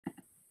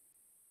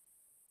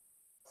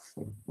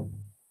All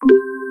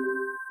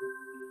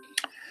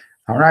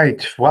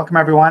right, welcome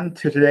everyone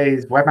to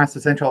today's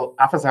Webmaster Central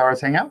Office Hours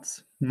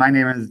Hangouts. My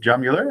name is John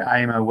Mueller. I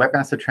am a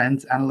Webmaster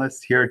Trends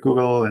Analyst here at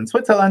Google in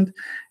Switzerland.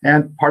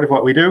 And part of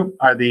what we do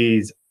are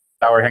these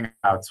hour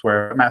hangouts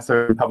where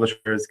webmaster and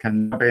publishers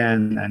can jump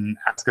in and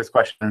ask us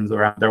questions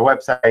around their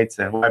websites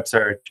and web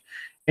search,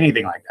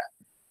 anything like that.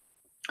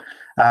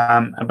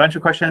 A bunch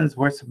of questions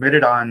were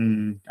submitted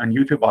on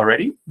YouTube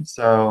already,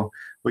 so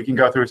we can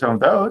go through some of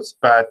those.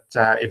 But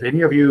if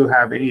any of you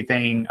have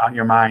anything on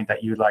your mind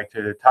that you'd like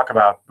to talk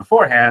about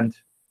beforehand,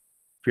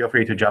 feel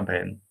free to jump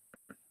in.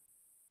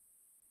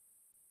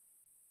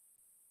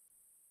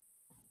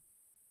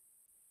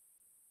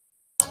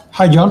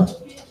 Hi, John.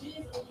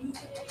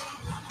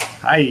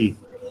 Hi.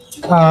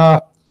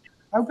 I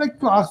would like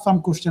to ask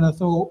some questions.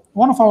 So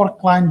one of our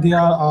clients, they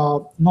are a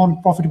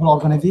non-profitable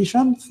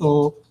organization.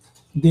 So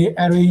they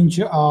arrange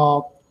a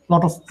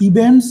lot of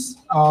events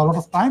a lot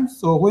of times.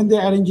 So when they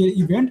arrange an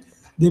event,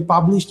 they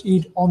publish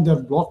it on their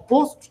blog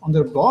post, on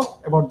their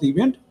blog about the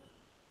event.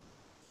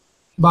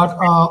 But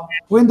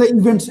when the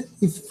event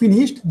is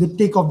finished, they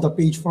take off the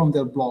page from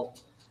their blog.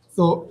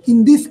 So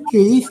in this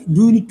case,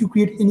 do you need to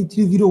create any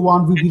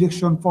 301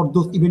 redirection for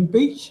those event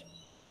page?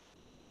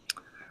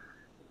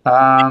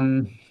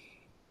 I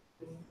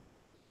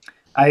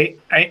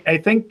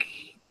think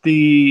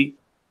the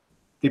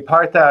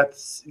part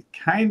that's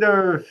kind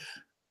of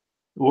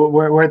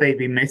where they'd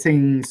be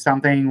missing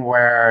something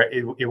where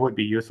it would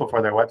be useful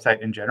for their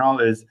website in general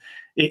is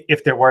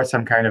if there were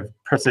some kind of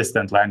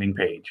persistent landing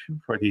page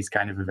for these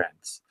kind of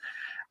events.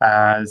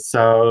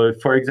 So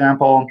for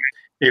example,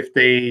 if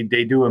they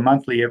do a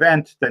monthly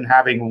event, then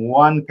having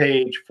one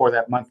page for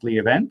that monthly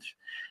event,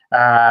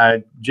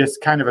 just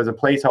kind of as a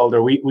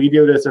placeholder, we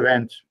do this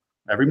event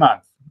every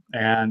month,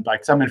 and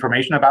like some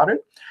information about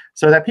it,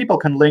 so that people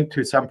can link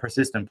to some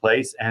persistent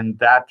place, and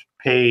that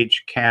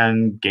page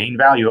can gain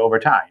value over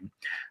time.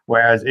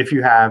 Whereas if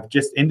you have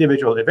just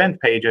individual event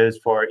pages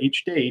for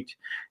each date,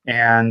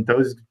 and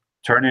those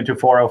turn into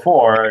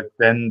 404,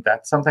 then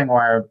that's something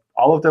where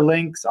all of the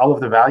links, all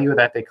of the value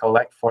that they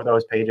collect for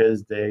those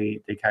pages,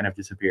 they kind of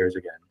disappears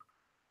again.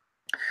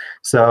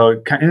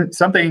 So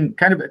something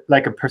kind of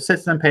like a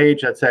persistent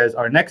page that says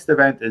our next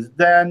event is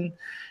then.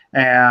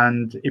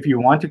 And if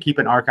you want to keep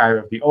an archive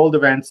of the old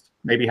events,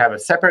 maybe have a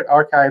separate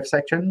archive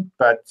section,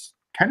 but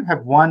kind of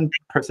have one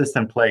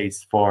persistent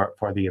place for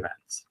the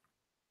events.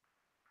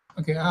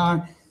 Okay.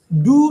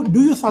 Do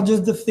you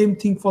suggest the same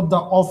thing for the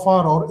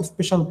offer or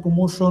special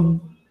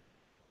promotion?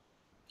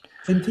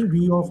 Same thing? Do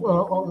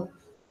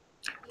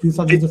you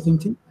suggest the same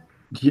thing?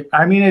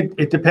 I mean,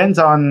 it depends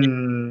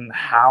on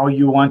how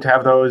you want to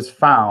have those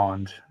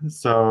found.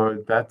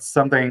 So that's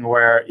something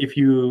where if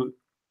you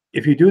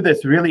do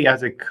this really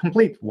as a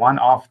complete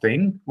one-off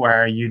thing,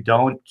 where you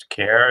don't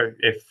care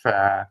if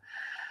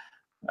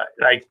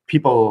like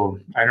people,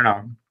 I don't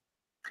know,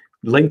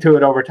 link to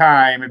it over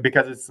time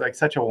because it's like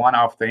such a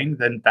one-off thing,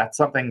 then that's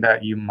something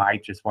that you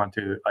might just want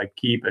to like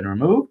keep and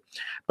remove.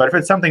 But if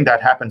it's something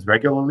that happens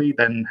regularly,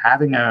 then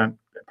having a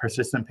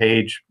persistent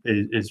page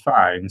is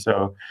fine.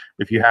 So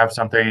if you have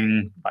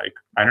something like,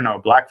 I don't know,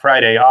 Black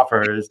Friday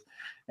offers,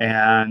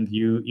 and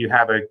you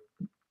have a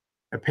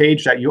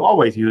page that you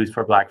always use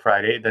for Black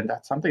Friday, then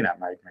that's something that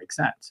might make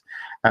sense.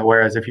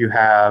 Whereas if you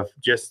have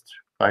just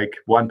like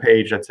one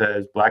page that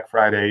says Black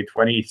Friday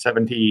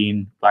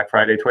 2017, Black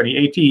Friday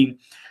 2018,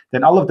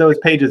 then all of those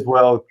pages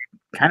will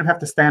kind of have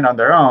to stand on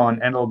their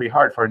own, and it'll be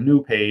hard for a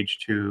new page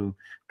to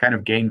kind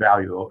of gain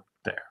value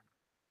there.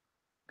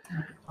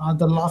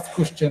 The last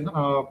question.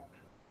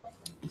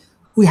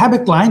 We have a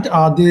client,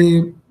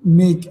 they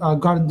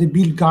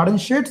build garden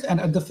sheds,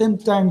 and at the same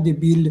time they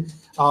build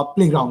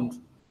playground.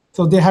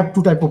 So they have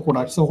two types of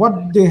products. So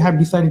what they have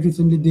decided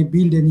recently, they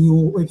build a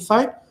new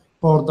website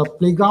for the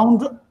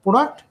playground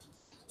product.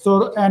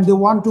 So, and they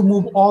want to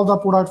move all the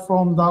product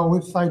from the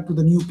website to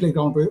the new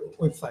playground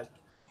website.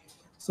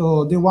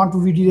 So they want to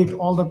redirect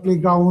all the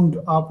playground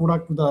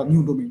product to the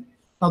new domain.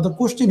 Now the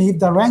question is,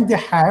 the rank they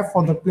have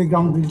for the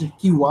playground related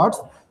keywords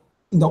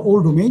in the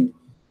old domain,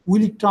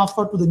 will it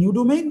transfer to the new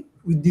domain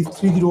with this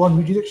 301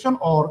 redirection,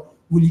 or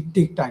will it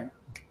take time?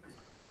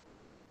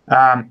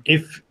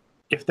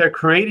 If they're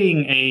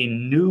creating a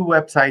new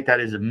website that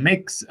is a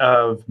mix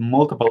of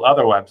multiple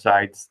other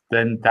websites,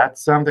 then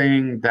that's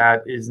something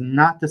that is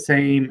not the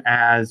same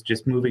as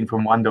just moving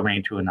from one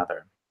domain to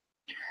another.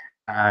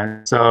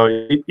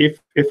 So if,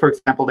 for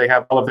example, they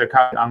have all of their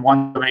content on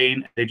one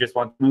domain, they just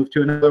want to move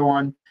to another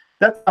one,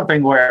 that's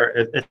something where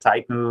a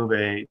site move,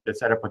 the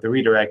setup with the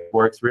redirect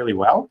works really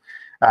well.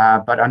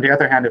 But on the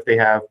other hand, if they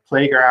have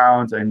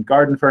playgrounds and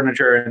garden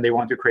furniture and they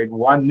want to create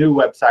one new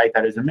website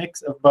that is a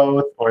mix of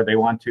both, or they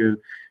want to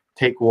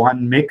take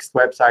one mixed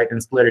website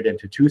and split it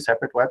into two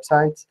separate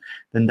websites,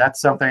 then that's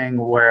something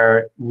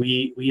where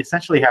we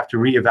essentially have to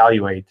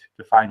reevaluate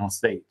the final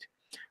state.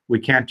 We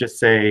can't just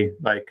say,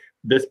 like,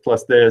 this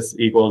plus this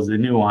equals the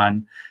new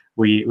one.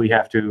 We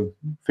have to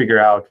figure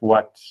out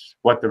what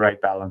the right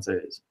balance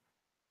is.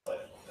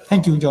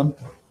 Thank you, John.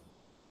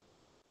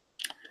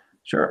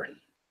 Sure.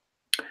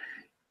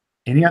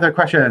 Any other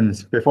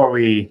questions before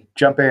we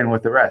jump in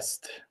with the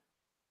rest?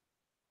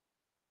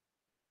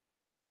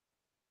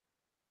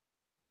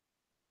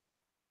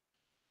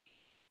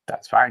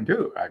 That's fine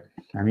too.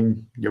 I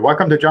mean, you're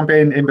welcome to jump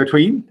in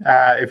between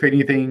if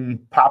anything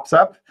pops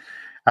up,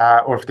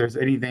 or if there's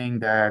anything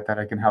that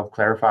I can help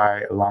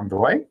clarify along the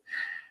way.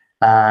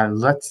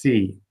 Let's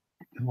see.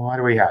 What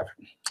do we have?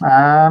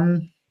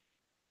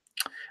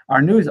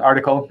 Our news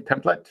article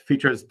template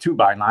features 2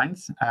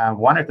 bylines,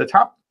 one at the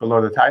top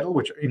below the title,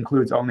 which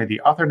includes only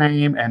the author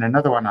name, and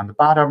another one on the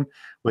bottom,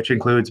 which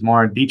includes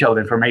more detailed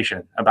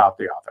information about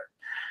the author.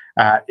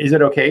 Is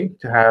it OK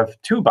to have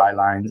 2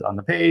 bylines on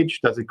the page?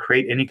 Does it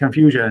create any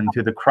confusion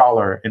to the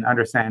crawler in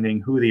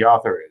understanding who the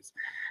author is?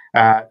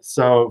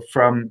 So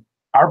from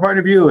our point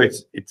of view,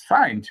 it's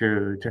fine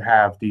to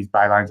have these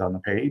bylines on the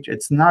page.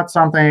 It's not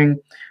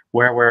something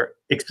where we're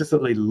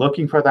explicitly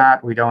looking for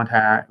that. We don't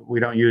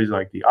use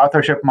like the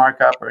authorship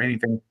markup or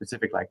anything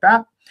specific like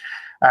that.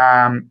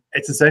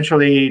 It's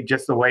essentially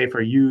just a way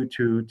for you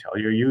to tell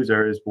your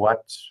users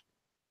what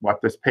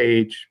this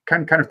page,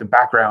 kind of the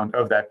background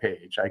of that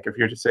page. Like if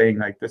you're just saying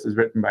like this is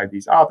written by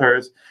these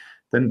authors,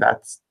 then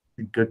that's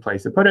a good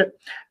place to put it.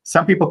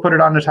 Some people put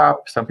it on the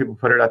top. Some people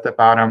put it at the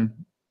bottom.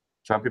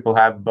 Some people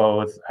have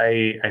both.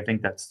 I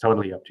think that's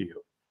totally up to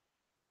you.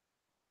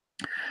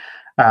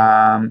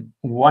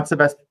 What's the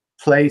best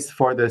place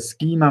for the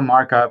schema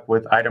markup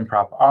with item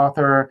prop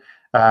author?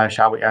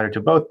 Shall we add it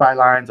to both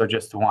bylines or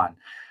just to one?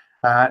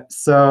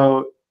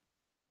 So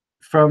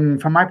from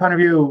my point of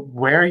view,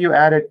 where you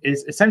add it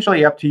is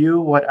essentially up to you.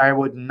 What I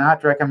would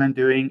not recommend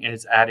doing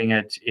is adding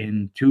it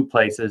in 2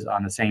 places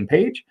on the same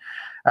page,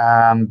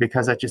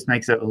 because that just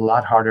makes it a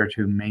lot harder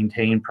to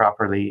maintain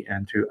properly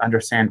and to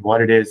understand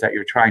what it is that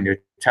you're trying to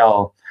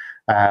tell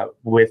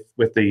with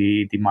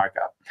the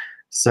markup.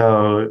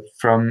 So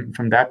from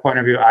that point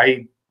of view,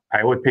 I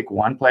would pick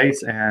one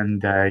place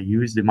and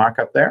use the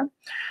markup there,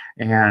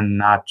 and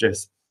not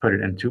just put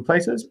it in 2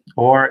 places.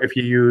 Or if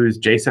you use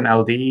JSON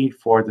LD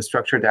for the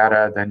structured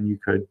data, then you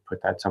could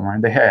put that somewhere in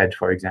the head,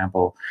 for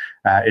example.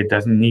 It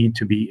doesn't need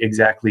to be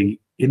exactly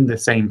in the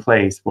same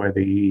place where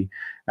the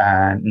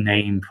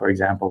name, for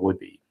example, would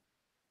be.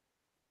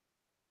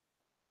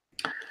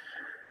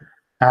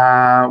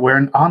 We're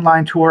an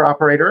online tour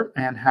operator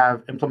and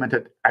have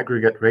implemented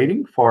aggregate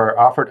rating for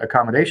offered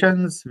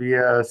accommodations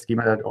via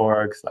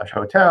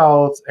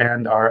schema.org/hotels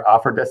and our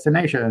offered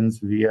destinations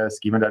via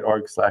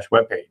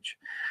schema.org/webpage.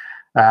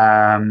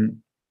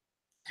 And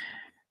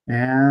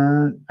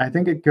I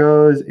think it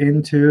goes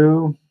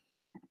into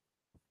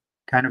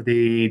kind of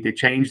the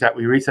change that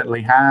we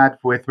recently had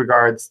with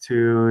regards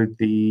to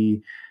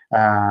the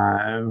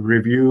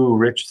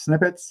review-rich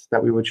snippets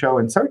that we would show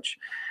in search,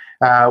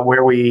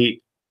 where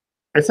we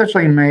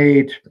essentially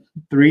made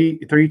three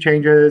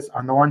changes.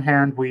 On the one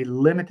hand, we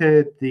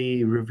limited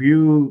the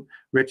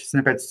review-rich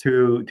snippets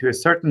to a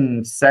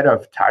certain set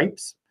of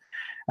types.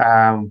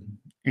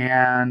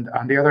 And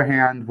on the other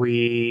hand,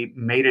 we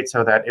made it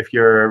so that if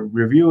you're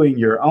reviewing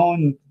your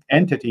own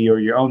entity or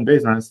your own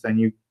business, then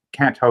you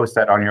can't host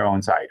that on your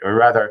own site. Or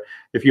rather,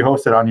 if you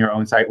host it on your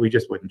own site, we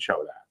just wouldn't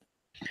show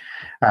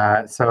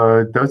that.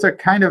 So those are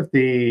kind of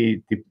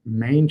the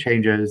main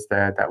changes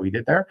that we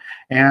did there.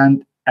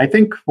 And I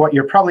think what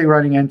you're probably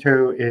running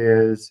into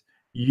is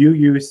you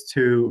used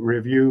to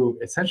review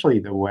essentially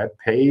the web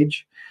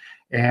page,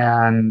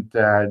 and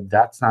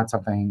that's not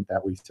something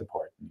that we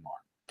support anymore.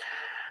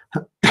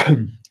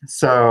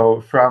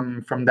 So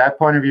from that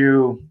point of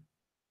view,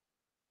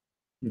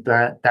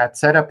 that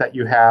setup that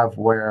you have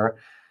where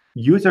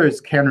users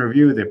can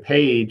review the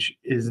page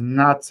is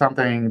not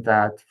something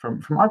that,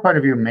 from our point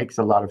of view, makes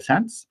a lot of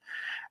sense.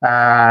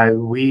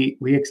 We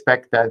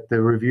expect that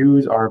the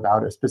reviews are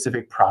about a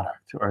specific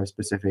product or a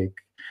specific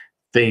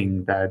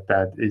thing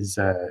that is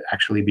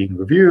actually being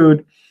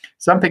reviewed,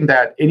 something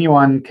that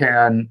anyone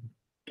can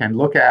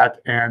look at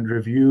and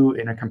review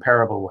in a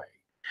comparable way.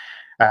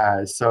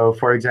 So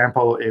for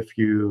example, if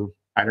you,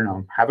 I don't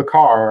know, have a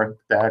car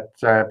that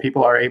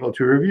people are able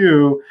to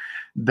review,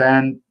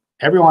 then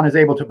everyone is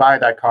able to buy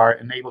that car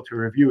and able to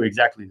review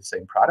exactly the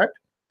same product.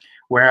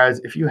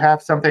 Whereas if you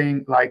have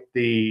something like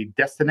the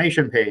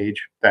destination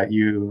page that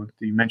you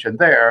mentioned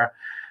there,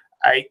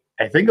 I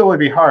think it would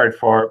be hard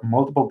for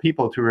multiple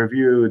people to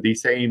review the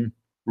same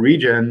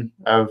region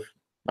of,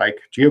 like,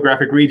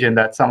 geographic region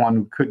that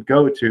someone could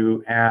go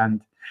to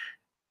and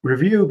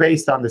review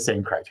based on the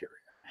same criteria.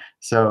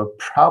 So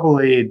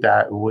probably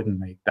that wouldn't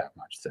make that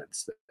much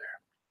sense there.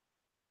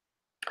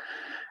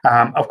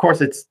 Of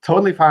course, it's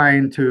totally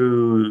fine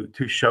to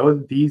show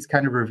these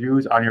kind of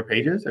reviews on your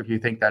pages if you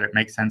think that it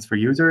makes sense for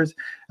users.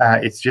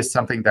 It's just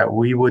something that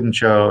we wouldn't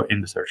show in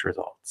the search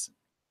results.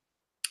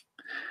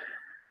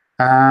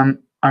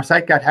 Our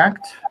site got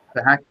hacked.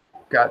 The hack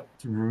got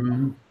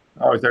through.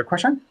 Oh, is there a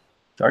question?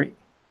 Sorry.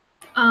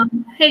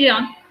 Hey,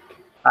 John.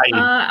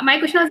 Hi. My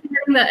question was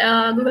regarding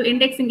the Google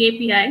Indexing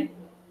API.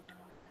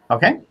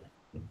 OK.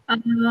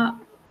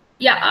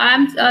 Yeah,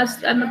 I'm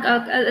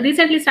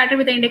recently started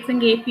with the indexing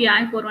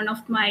API for one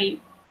of my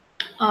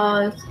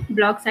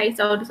blog sites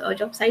or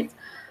job sites.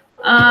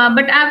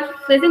 But I'm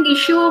facing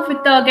issue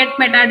with the get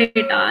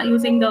metadata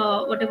using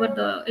the whatever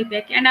the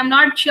API key, and I'm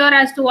not sure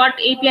as to what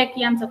API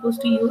key I'm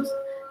supposed to use.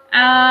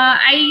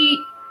 I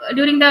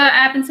During the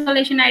app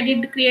installation, I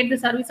did create the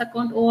service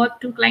account, OAuth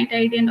to client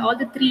ID, and all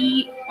the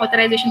 3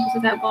 authorization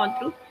processes I've gone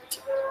through.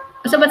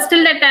 So, but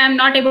still that I'm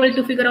not able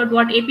to figure out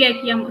what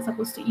API key I'm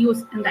supposed to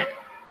use in that.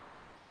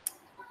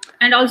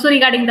 And also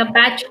regarding the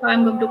batch, how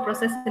I'm going to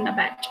process in a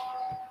batch.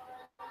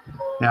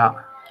 Yeah.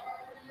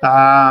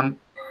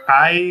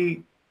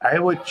 I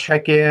would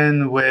check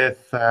in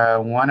with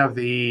one of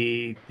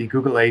the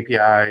Google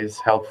API's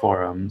help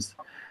forums,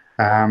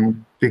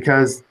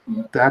 because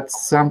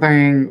that's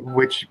something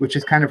which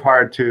is kind of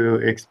hard to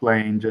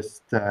explain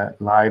just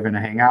live in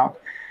a Hangout.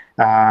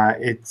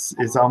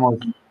 It's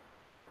almost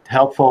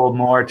helpful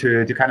more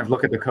to kind of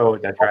look at the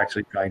code that you're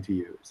actually trying to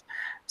use.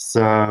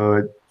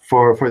 So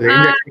for the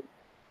indexing,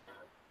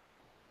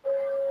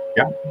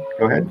 yeah,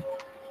 go ahead.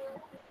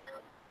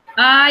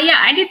 Yeah,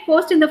 I did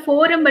post in the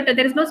forum, but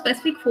there is no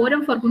specific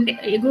forum for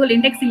Google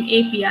Indexing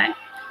API.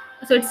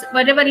 So it's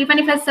whatever, even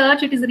if I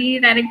search, it is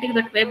redirecting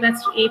that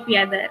webmaster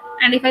API there.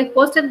 And if I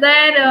posted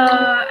there,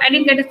 I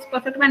didn't get it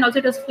perfect, and also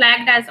it was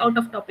flagged as out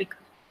of topic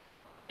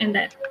in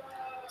there.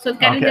 So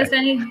can you just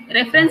any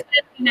reference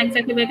in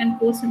exactly where I can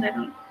post in that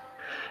one?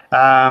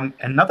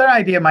 Another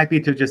idea might be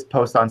to just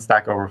post on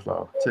Stack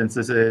Overflow, since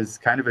this is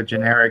kind of a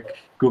generic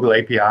Google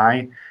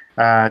API.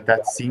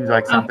 That seems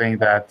like something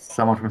that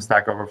someone from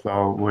Stack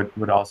Overflow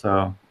would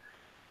also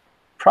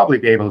probably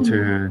be able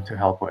to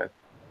help with.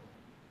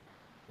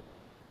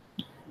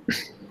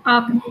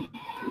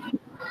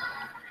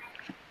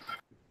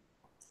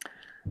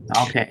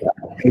 Okay.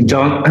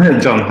 John,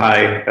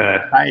 hi.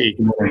 Hi.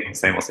 Good morning.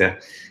 Same was here.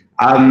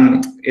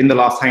 In the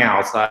last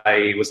Hangout,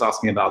 I was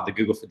asking about the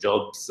Google for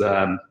Jobs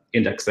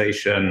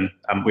indexation.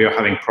 We are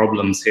having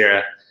problems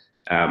here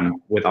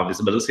with our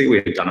visibility.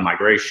 We've done a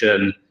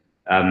migration,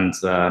 and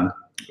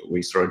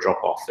we saw a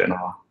drop off in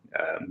our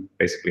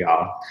basically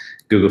our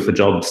Google for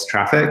Jobs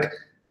traffic.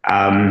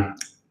 Now,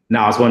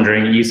 I was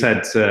wondering, you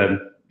said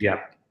yeah,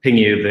 ping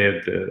you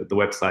the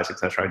website,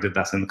 etc. I did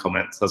that in the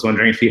comments. I was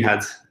wondering if you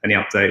had any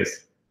updates.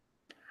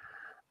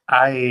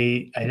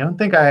 I don't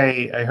think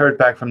I heard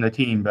back from the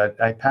team, but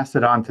I passed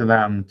it on to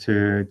them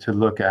to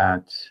look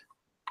at.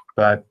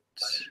 But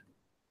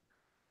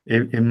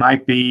it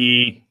might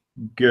be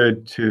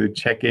good to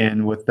check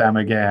in with them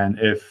again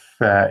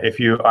if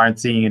you aren't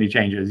seeing any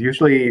changes.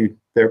 Usually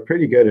they're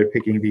pretty good at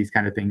picking these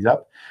kind of things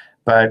up.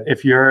 But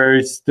if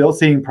you're still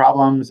seeing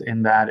problems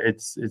in that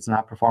it's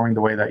not performing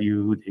the way that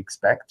you would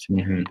expect,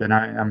 then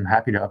I'm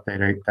happy to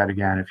update that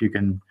again. If you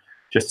can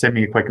just send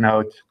me a quick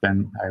note,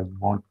 then I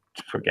won't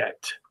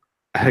forget.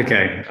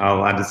 Okay,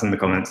 I'll add this in the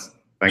comments.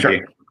 Thank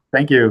you.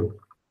 Thank you.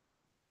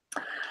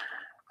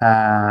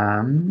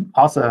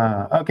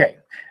 Also, okay.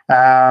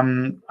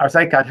 Our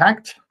site got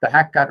hacked. The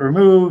hack got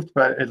removed,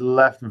 but it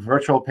left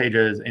virtual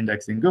pages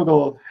indexed in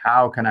Google.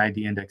 How can I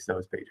de-index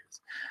those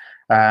pages?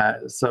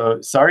 So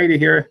sorry to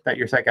hear that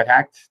your site got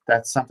hacked.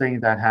 That's something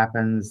that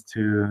happens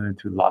to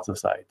lots of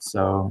sites.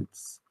 So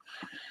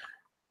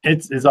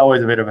it's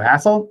always a bit of a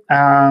hassle.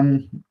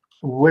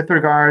 With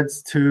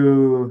regards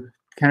to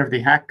kind of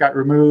the hack got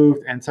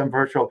removed and some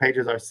virtual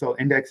pages are still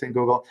indexed in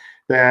Google,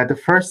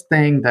 the first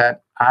thing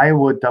that I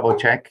would double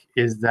check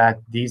is that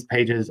these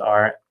pages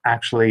are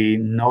actually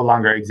no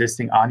longer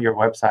existing on your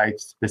website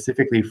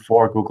specifically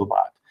for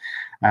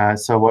Googlebot.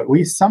 So what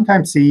we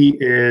sometimes see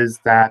is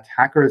that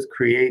hackers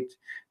create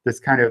this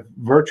kind of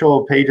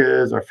virtual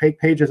pages or fake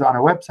pages on a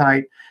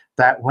website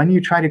that when you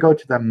try to go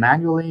to them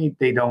manually,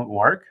 they don't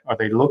work, or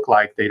they look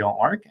like they don't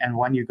work. And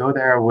when you go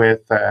there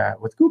with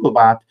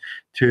Googlebot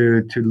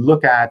to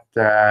look at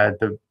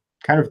the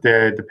kind of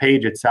the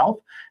page itself,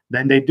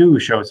 then they do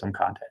show some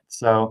content.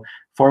 So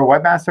for a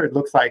webmaster, it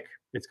looks like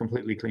it's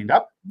completely cleaned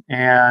up.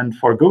 And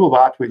for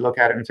Googlebot, we look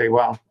at it and say,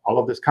 well, all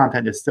of this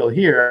content is still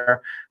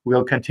here.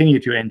 We'll continue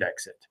to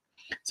index it.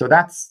 So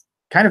that's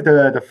kind of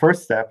the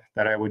first step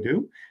that I would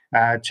do.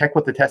 Check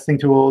with the testing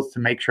tools to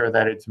make sure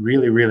that it's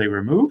really, really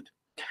removed.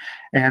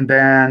 And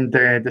then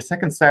the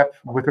second step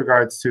with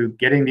regards to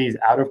getting these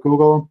out of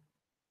Google,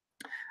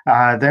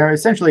 there are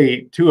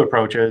essentially two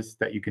approaches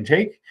that you can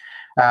take.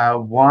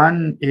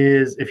 One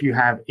is if you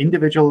have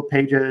individual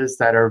pages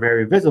that are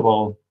very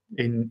visible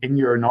in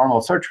your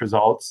normal search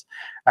results,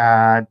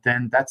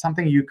 then that's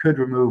something you could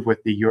remove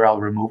with the URL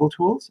removal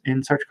tools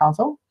in Search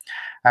Console.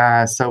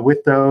 So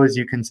with those,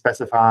 you can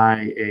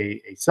specify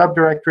a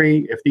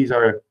subdirectory. If these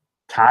are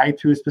tied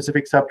to a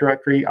specific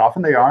subdirectory,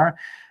 often they are,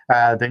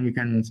 then you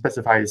can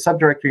specify a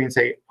subdirectory and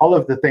say, all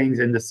of the things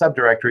in the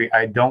subdirectory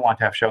I don't want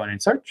to have shown in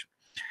search.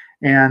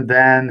 And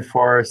then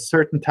for a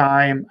certain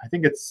time, I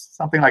think it's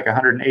something like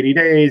 180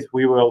 days,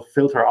 we will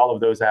filter all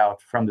of those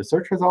out from the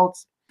search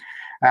results.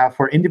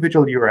 For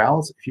individual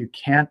URLs, if you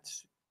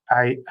can't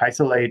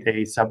isolate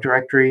a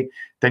subdirectory,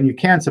 then you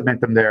can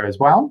submit them there as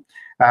well.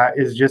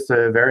 It's just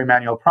a very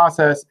manual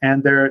process,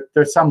 and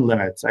there's some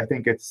limits. I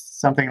think it's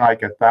something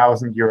like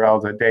 1,000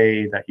 URLs a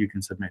day that you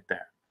can submit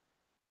there.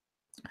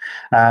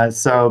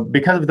 So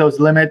because of those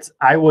limits,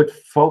 I would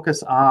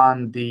focus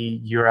on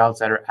the URLs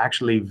that are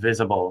actually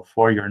visible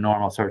for your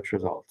normal search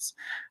results.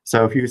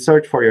 So if you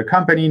search for your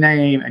company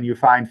name and you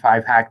find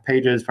 5 hacked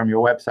pages from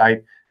your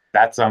website,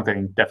 that's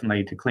something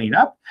definitely to clean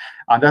up.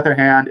 On the other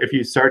hand, if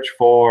you search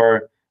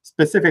for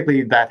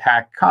specifically that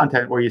hacked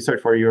content, where you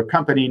search for your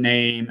company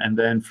name and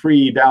then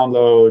free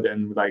download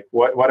and like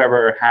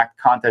whatever hacked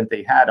content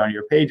they had on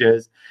your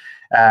pages,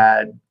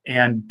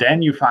 and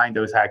then you find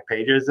those hacked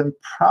pages, and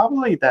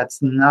probably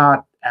that's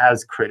not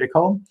as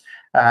critical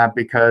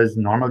because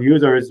normal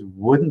users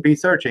wouldn't be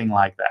searching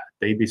like that.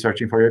 They'd be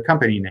searching for your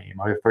company name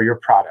or for your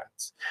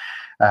products.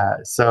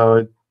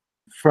 So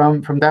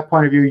from that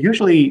point of view,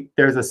 usually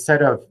there's a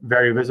set of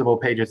very visible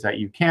pages that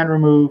you can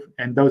remove,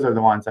 and those are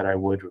the ones that I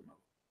would remove.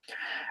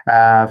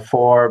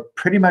 For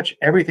pretty much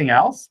everything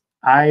else,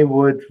 I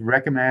would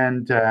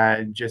recommend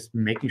just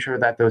making sure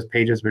that those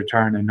pages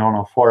return a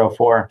normal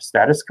 404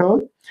 status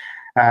code.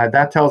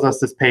 That tells us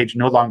this page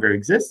no longer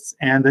exists.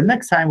 And the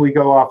next time we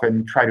go off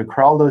and try to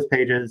crawl those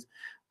pages,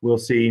 we'll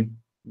see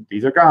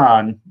these are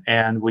gone,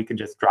 and we can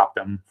just drop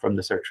them from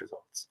the search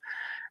results.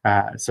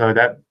 So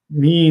that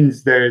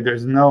means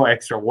there's no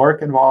extra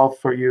work involved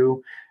for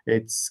you.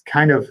 It's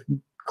kind of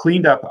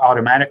cleaned up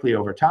automatically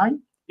over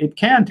time. It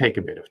can take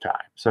a bit of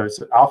time. So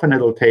often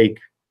it'll take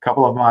a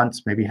couple of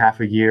months, maybe half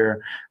a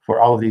year,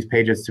 for all of these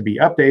pages to be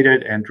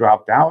updated and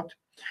dropped out.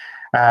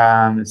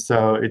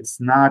 So it's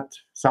not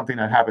something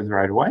that happens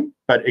right away.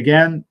 But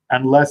again,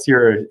 unless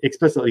you're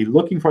explicitly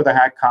looking for the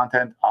hacked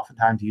content,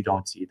 oftentimes you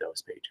don't see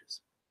those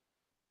pages.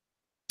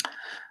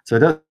 So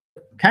those are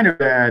kind of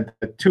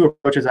the 2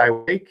 approaches I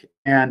would take.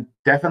 And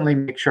definitely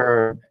make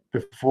sure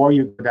before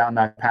you go down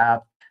that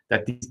path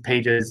that these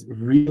pages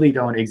really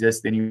don't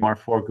exist anymore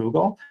for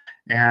Google.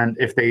 And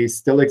if they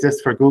still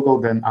exist for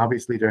Google, then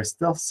obviously there's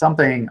still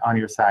something on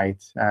your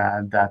site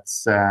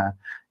that's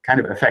kind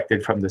of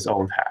affected from this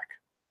old hack.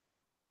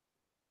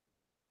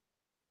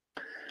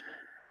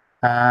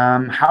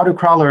 How do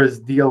crawlers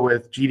deal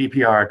with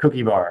GDPR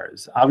cookie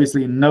bars?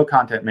 Obviously, no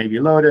content may be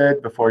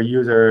loaded before a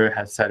user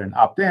has set an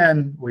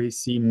opt-in. We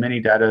see many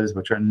data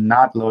which are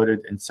not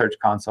loaded in Search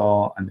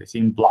Console, and they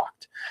seem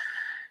blocked.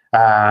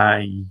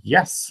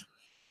 Yes,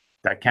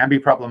 that can be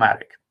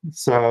problematic.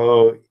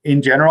 So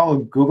in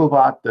general,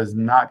 Googlebot does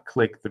not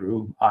click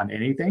through on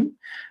anything.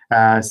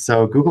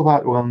 So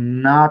Googlebot will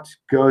not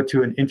go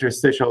to an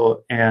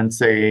interstitial and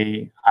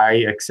say, I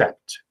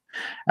accept.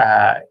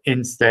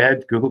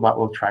 Instead, Googlebot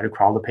will try to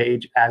crawl the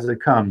page as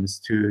it comes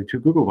to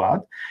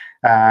Googlebot,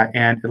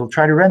 and it'll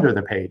try to render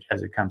the page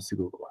as it comes to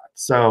Googlebot.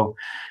 So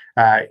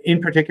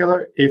in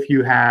particular, if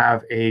you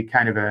have a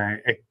kind of a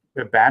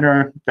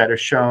banner that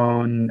is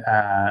shown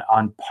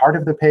on part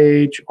of the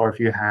page, or if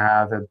you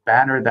have a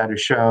banner that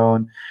is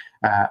shown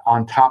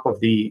on top of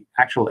the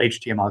actual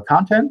HTML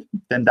content,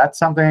 then that's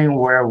something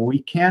where we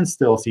can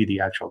still see the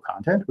actual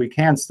content. We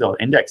can still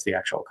index the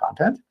actual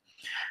content.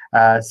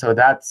 So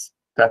that's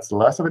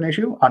less of an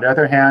issue. On the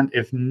other hand,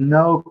 if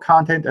no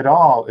content at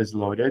all is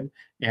loaded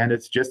and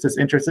it's just this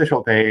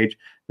interstitial page,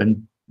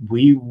 then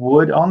we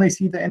would only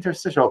see the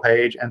interstitial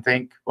page and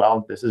think,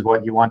 well, this is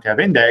what you want to have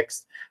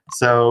indexed,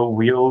 so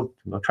we'll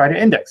try to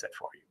index it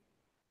for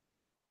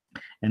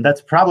you. And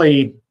that's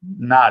probably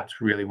not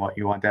really what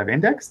you want to have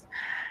indexed.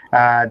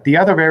 The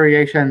other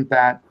variation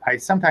that I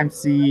sometimes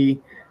see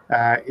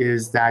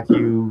is that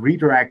you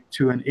redirect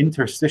to an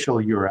interstitial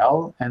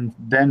URL, and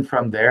then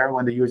from there,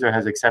 when the user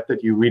has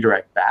accepted, you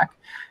redirect back.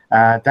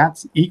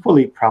 That's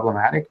equally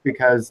problematic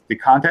because the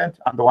content,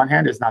 on the one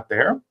hand, is not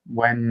there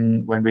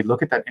when we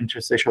look at that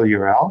interstitial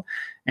URL.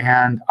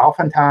 And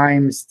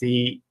oftentimes,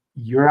 the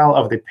URL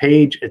of the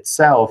page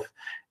itself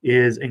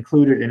is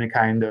included in a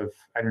kind of,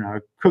 I don't know,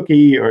 a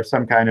cookie or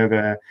some kind of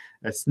a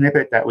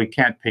snippet that we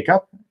can't pick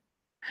up.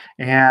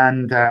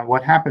 And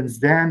what happens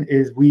then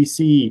is we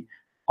see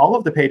all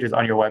of the pages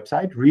on your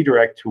website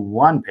redirect to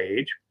one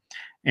page.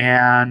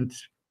 And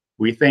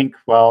we think,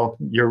 well,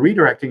 you're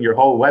redirecting your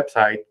whole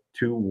website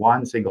to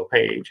one single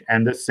page.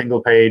 And this single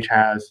page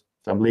has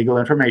some legal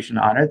information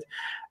on it.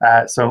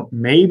 So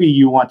maybe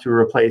you want to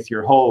replace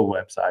your whole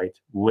website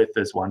with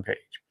this one page.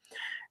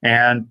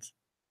 And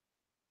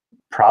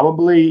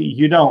probably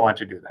you don't want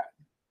to do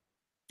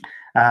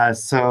that.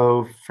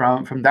 So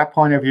from that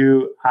point of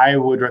view, I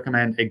would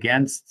recommend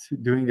against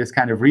doing this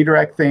kind of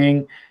redirect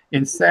thing.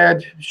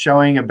 Instead,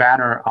 showing a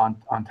banner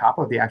on top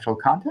of the actual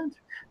content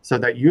so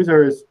that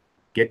users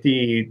get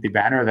the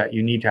banner that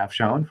you need to have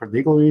shown for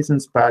legal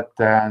reasons, but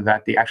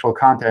that the actual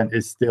content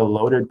is still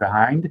loaded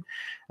behind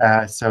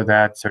so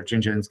that search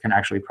engines can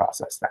actually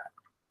process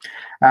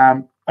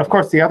that. Of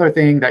course, the other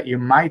thing that you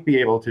might be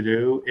able to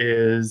do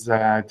is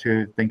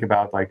to think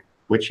about like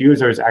which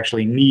users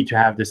actually need to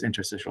have this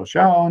interstitial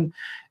shown.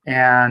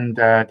 And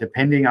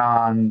depending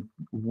on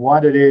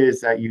what it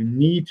is that you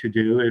need to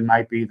do, it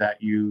might be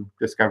that you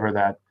discover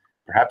that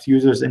perhaps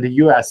users in the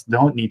US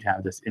don't need to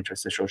have this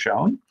interstitial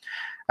shown.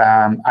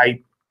 I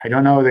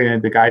don't know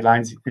the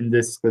guidelines in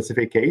this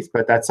specific case,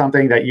 but that's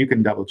something that you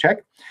can double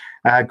check.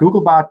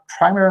 Googlebot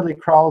primarily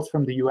crawls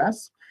from the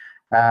US.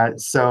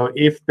 So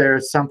if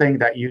there's something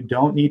that you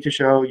don't need to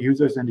show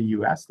users in the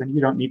US, then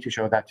you don't need to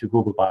show that to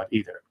Googlebot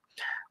either.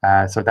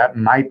 So that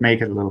might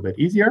make it a little bit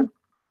easier.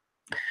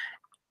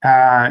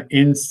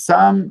 In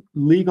some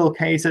legal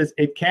cases,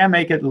 it can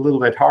make it a little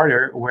bit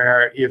harder,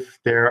 where if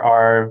there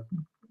are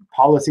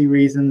policy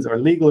reasons or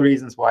legal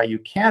reasons why you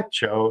can't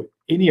show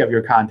any of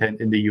your content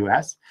in the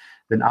US,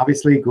 then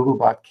obviously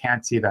Googlebot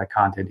can't see that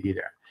content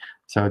either.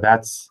 So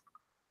that's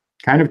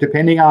kind of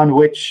depending on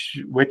which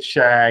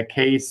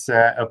case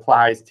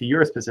applies to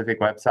your specific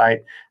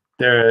website.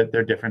 There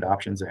are different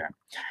options there.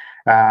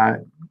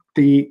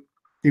 The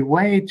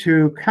way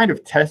to kind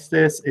of test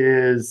this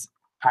is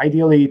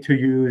ideally to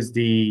use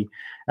the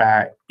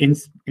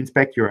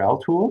inspect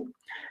URL tool,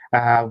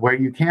 where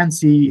you can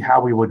see how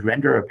we would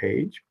render a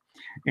page.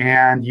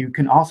 And you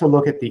can also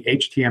look at the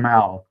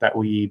HTML that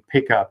we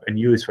pick up and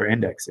use for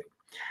indexing.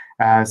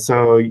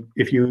 So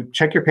if you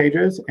check your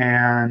pages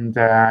and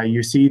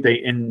you see the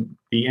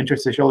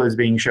interstitial is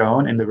being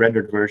shown in the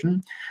rendered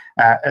version,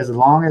 as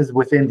long as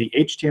within the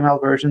HTML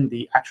version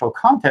the actual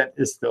content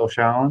is still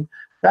shown,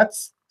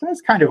 that's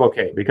kind of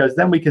OK, because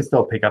then we can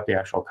still pick up the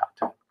actual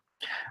content.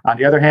 On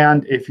the other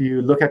hand, if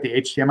you look at the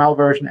HTML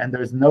version and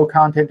there's no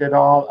content at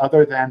all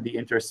other than the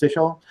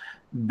interstitial,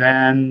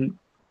 then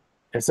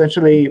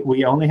essentially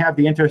we only have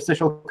the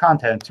interstitial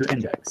content to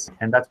index.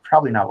 And that's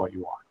probably not what you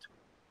want.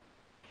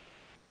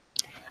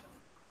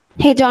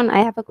 Hey, John, I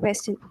have a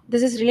question.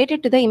 This is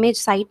related to the image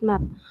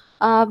sitemap.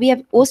 We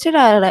have hosted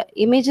our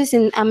images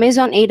in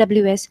Amazon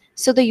AWS.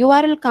 So the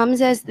URL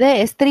comes as the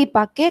S3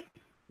 bucket.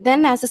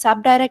 Then as a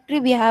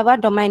subdirectory, we have our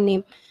domain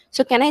name.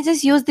 So can I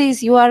just use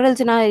these URLs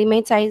in our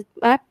image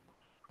sitemap?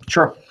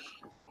 Sure.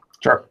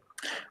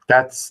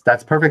 That's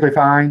perfectly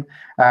fine.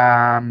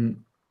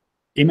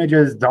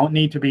 Images don't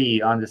need to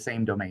be on the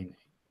same domain name.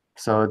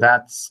 So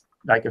that's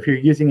like if you're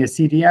using a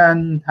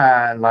CDN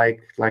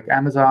like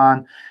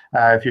Amazon,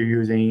 if you're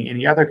using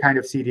any other kind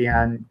of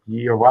CDN,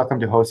 you're welcome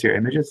to host your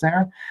images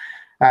there.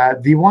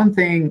 The one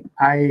thing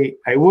I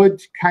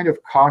would kind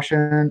of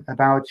caution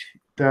about,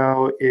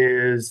 though,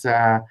 is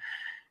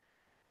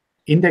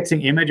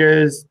indexing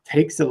images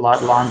takes a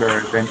lot longer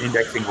than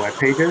indexing web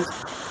pages.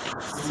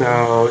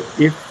 So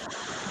if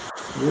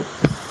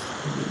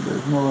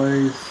there's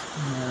noise,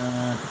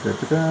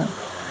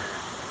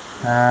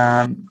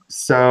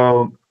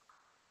 so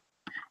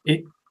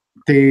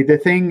the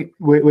thing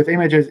with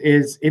images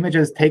is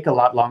images take a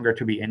lot longer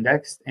to be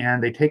indexed,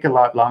 and they take a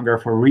lot longer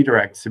for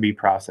redirects to be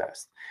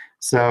processed.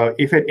 So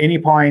if at any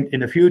point in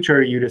the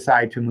future you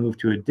decide to move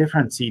to a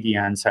different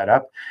CDN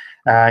setup,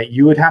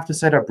 you would have to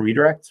set up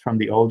redirects from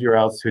the old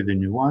URLs to the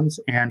new ones.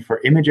 And for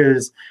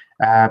images,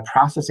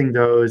 processing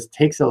those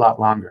takes a lot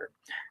longer.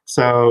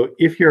 So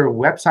if your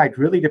website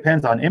really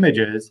depends on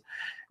images,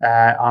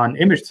 on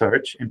image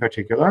search in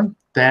particular,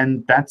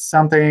 then that's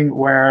something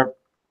where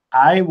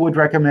I would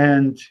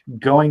recommend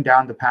going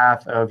down the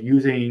path of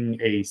using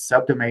a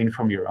subdomain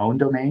from your own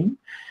domain,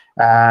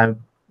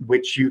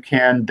 which you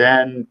can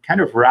then kind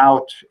of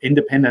route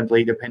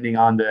independently depending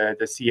on the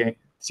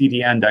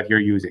CDN that you're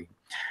using.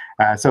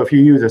 So if you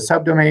use a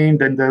subdomain,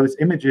 then those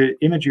image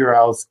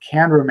URLs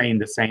can remain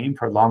the same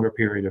for a longer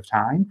period of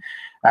time.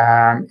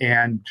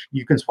 And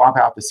you can swap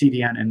out the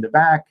CDN in the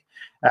back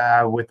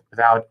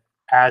without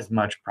as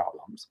much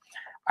problems.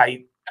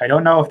 I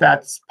don't know if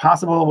that's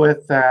possible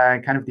with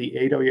kind of the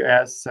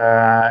AWS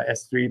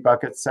S3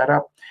 bucket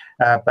setup,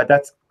 but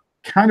that's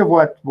kind of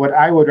what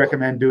I would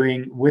recommend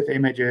doing with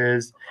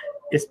images,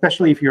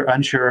 especially if you're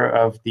unsure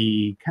of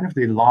the kind of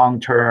the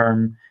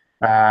long-term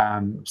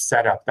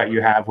setup that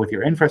you have with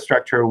your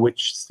infrastructure.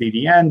 Which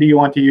CDN do you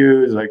want to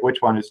use? Like,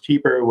 which one is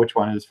cheaper? Which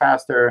one is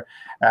faster?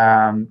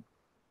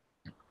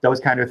 Those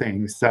kind of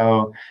things.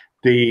 So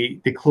the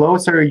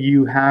closer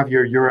you have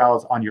your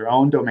URLs on your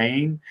own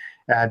domain,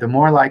 the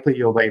more likely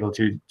you'll be able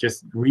to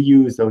just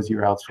reuse those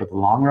URLs for the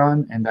long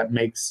run. And that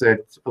makes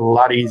it a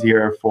lot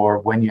easier for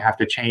when you have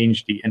to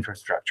change the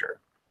infrastructure.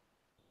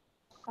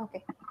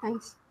 OK,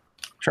 thanks.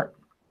 Sure.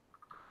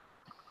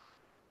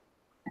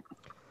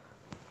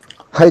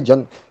 Hi,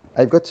 John.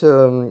 I've got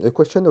a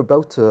question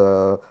about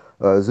the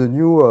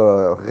new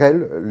rel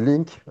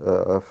link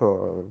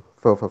for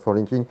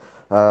linking.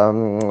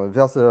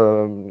 There's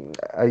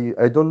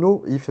I don't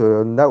know if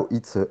now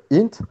it's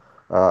int.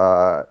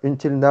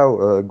 Until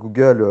now,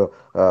 Google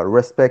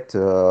respect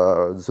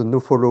the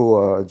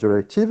nofollow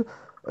directive.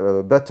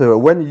 But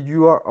when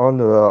you are on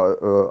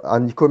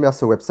an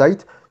e-commerce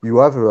website, you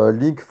have a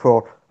link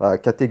for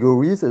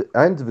categories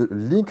and the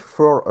link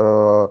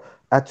for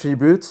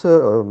attributes.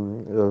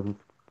 Don't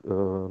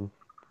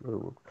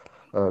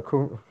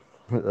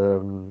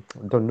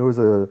know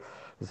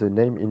the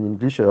name in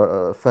English.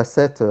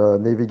 Facet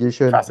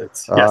navigation.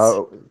 Facets, yes.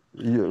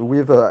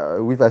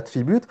 With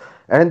attribute,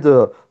 and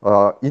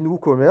in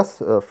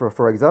WooCommerce,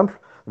 for example,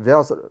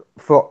 there's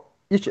for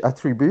each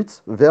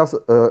attribute there's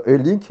a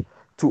link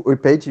to a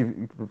page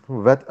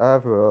that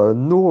have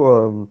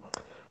no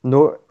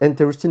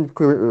interesting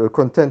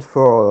content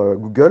for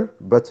Google,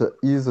 but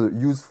is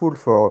useful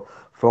for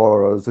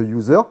the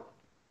user.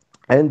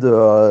 And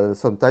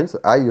sometimes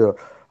I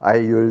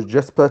I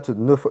just put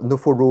no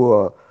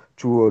follow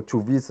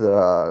to this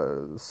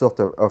sort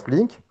of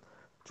link.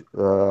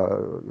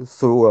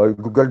 So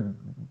Google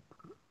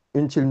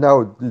until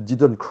now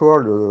didn't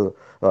crawl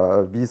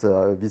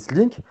this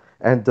link,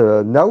 and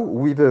now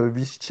with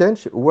this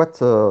change, what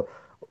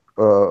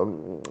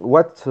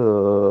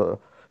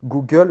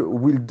Google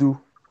will do?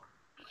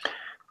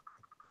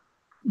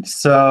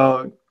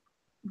 So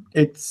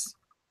it's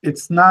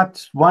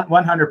not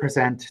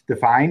 100%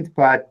 defined,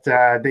 but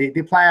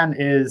the plan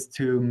is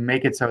to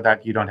make it so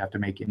that you don't have to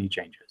make any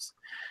changes.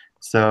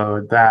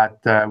 So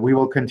that we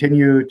will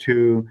continue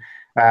to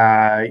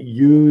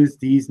use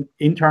these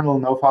internal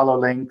nofollow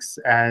links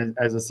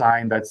as a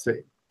sign that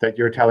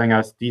you're telling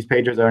us these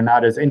pages are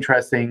not as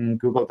interesting.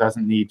 Google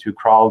doesn't need to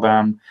crawl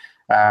them.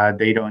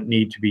 They don't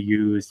need to be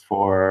used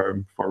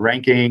for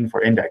ranking,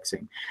 for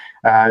indexing.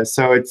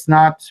 So it's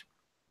not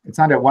a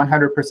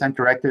 100%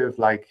 directive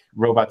like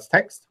robots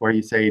text, where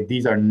you say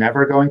these are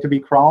never going to be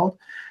crawled.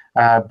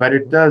 But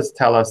it does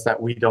tell us that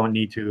we don't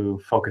need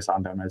to focus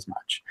on them as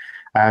much.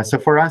 So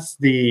for us,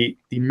 the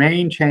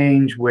main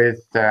change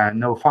with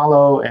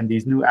nofollow and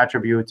these new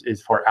attributes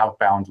is for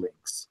outbound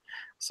links.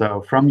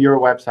 So from your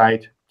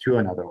website to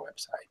another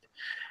website.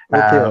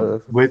 Okay,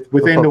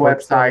 within the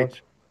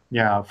website,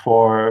 yeah,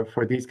 for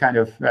these kind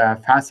of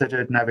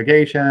faceted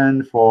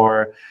navigation,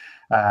 for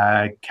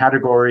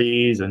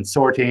categories and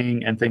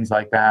sorting and things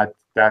like that,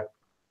 that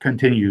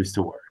continues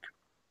to work.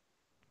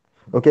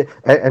 Okay,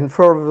 and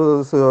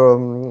for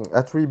the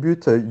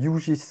attribute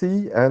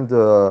UGC and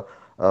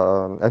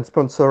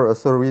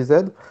sponsor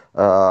reason,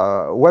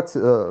 what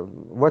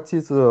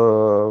is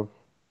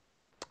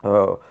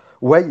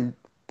why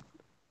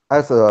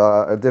as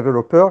a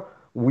developer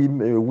we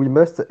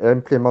must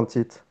implement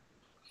it?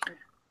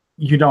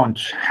 You don't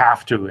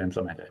have to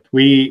implement it.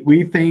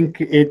 We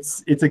think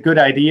it's a good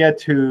idea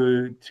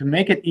to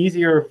make it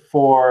easier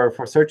for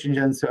search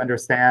engines to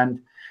understand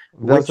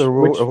which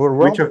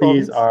of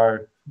these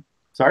are.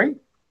 Sorry?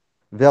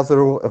 There's a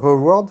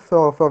reward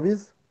for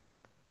this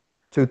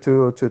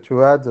to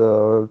add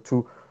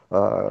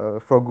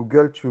for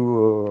Google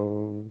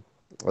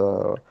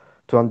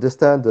to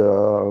understand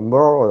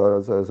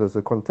more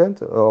the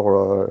content,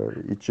 or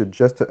it's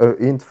just a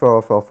hint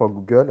for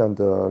Google, and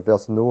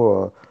there's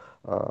no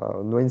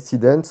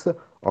incidents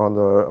on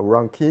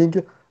ranking,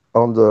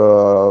 on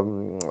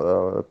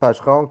the page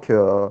rank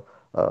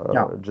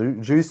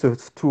just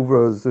to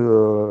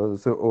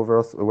the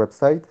other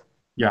website.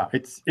 Yeah,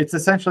 it's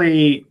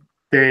essentially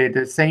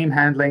the same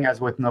handling as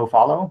with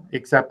nofollow,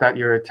 except that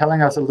you're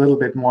telling us a little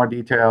bit more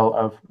detail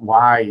of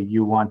why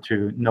you want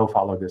to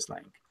nofollow this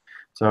link.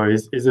 So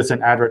is this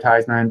an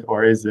advertisement,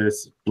 or is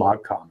this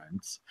blog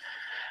comments?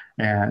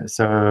 And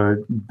so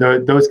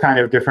those kind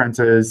of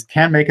differences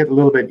can make it a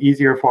little bit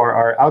easier for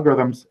our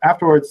algorithms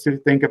afterwards to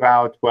think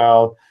about,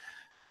 well,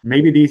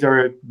 maybe these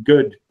are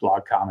good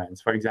blog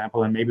comments, for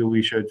example, and maybe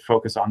we should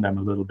focus on them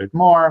a little bit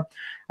more.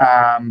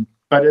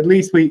 But at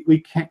least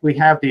we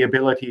have the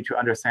ability to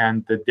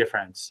understand the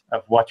difference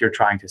of what you're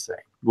trying to say.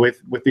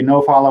 With the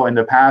nofollow in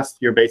the past,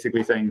 you're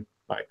basically saying,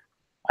 like,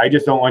 I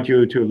just don't want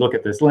you to look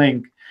at this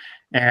link.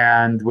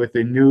 And with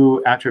the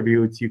new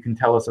attributes, you can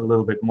tell us a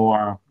little bit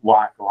more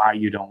why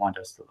you don't want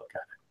us to look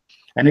at it.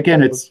 And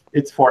again, it's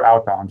for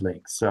outbound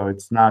links, so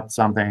it's not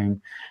something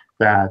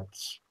that,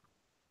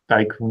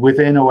 like,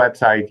 within a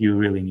website you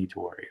really need to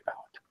worry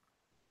about.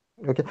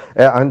 Okay,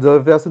 and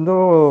there's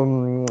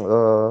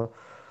no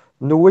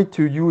way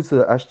to use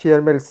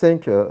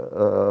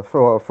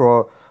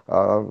HTML5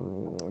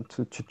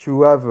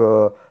 to have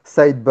a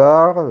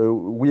sidebar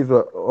with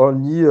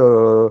only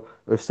a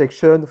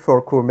section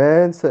for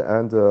comments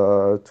and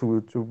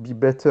to be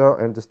better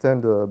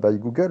understood by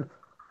Google.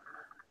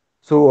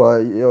 So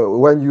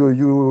when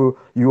you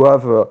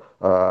have a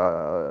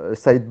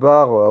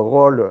sidebar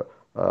role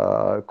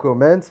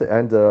comments,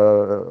 and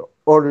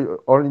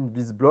all in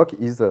this block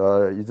is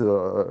no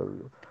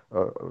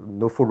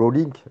follow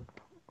link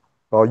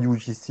or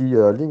UGC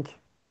link.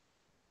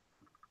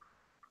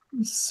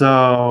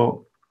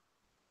 So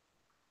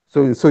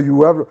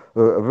you have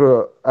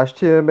the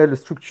HTML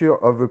structure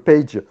of the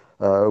page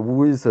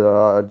with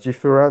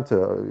different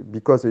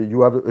because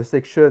you have a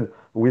section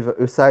with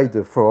a side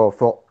for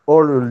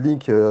all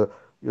link.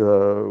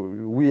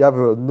 We have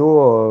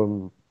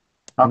no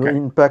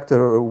impact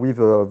with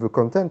the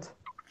content.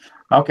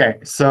 Okay,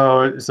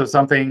 so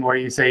something where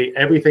you say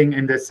everything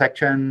in this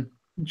section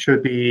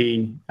should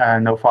be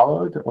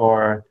nofollowed,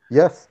 or?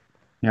 Yes.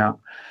 Yeah.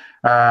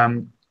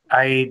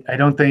 I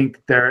don't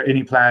think there are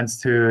any plans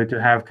to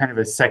have kind of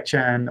a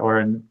section or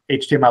an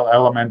HTML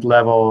element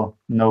level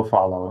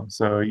nofollow.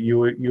 So you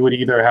would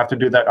either have to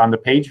do that on the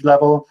page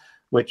level,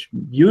 which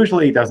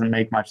usually doesn't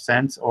make much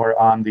sense, or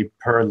on the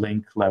per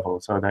link level,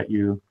 so that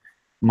you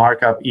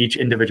mark up each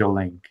individual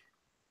link.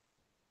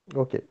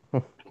 Okay.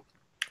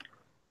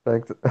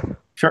 Thanks.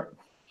 Sure.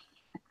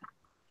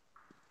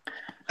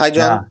 Hi,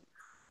 John. Yeah.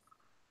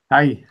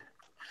 Hi.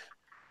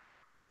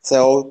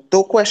 So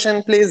 2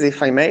 questions, please,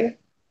 if I may.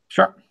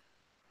 Sure.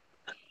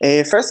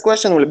 First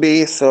question will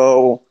be,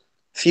 so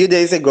few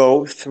days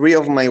ago, 3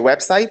 of my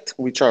websites,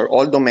 which are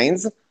all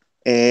domains,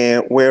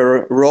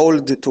 were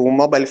rolled to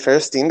mobile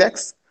first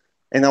index.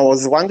 And I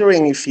was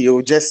wondering if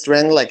you just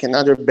ran like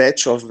another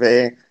batch of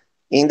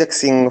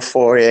indexing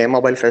for a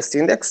mobile first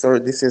index, or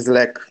this is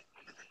like,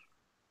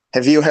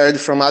 have you heard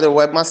from other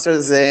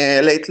webmasters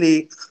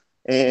lately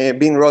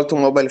being rolled to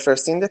mobile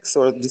first index,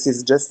 or this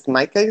is just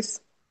my case?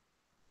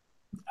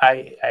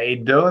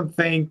 I don't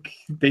think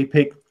they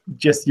picked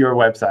just your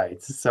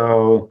websites.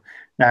 So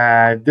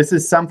this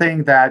is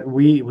something that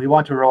we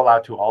want to roll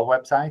out to all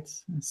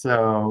websites.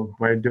 So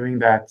we're doing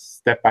that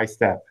step by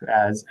step.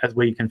 As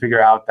we can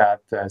figure out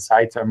that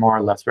sites are more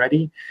or less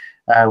ready,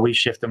 we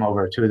shift them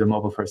over to the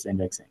mobile first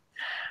indexing.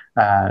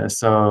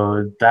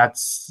 So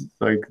that's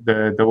like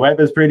the web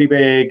is pretty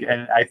big,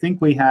 and I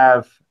think we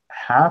have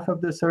half of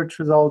the search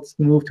results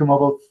moved to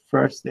mobile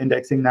first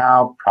indexing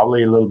now,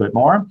 probably a little bit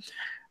more.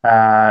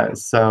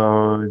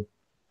 So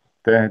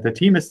the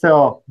team is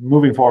still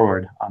moving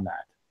forward on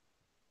that.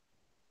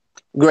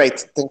 Great,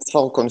 thanks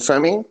for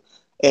confirming.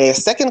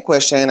 Second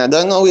question, I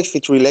don't know if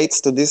it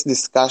relates to this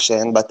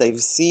discussion, but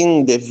I've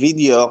seen the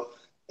video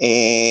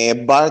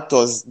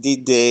Bartos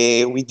did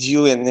with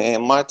you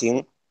and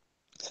Martin,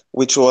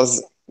 which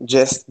was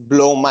just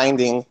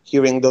blow-minding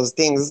hearing those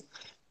things.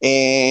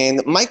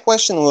 And my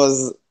question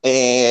was,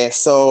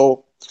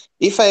 so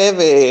if I have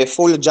a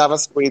full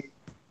JavaScript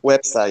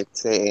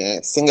website,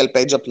 a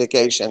single-page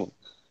application,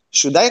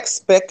 should I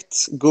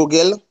expect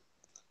Google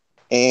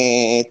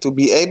to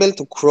be able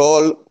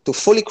to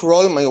fully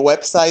crawl my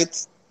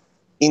website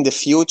in the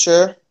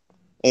future?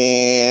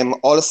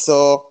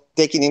 Also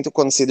taking into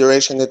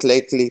consideration that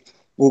lately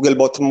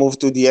Googlebot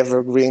moved to the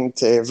evergreen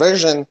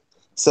version.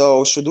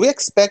 So should we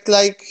expect,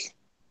 like,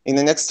 in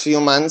the next few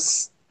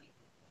months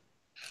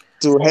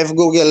to have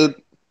Google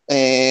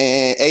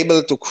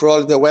able to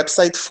crawl the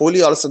website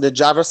fully, also the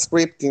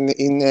JavaScript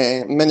in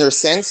a manner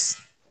sense?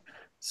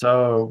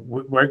 So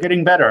we're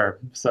getting better.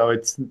 So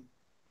it's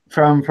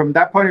from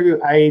that point of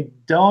view, I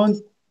don't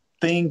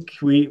think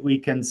we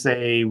can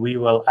say we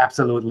will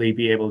absolutely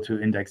be able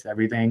to index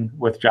everything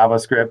with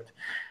JavaScript.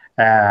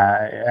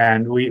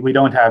 And we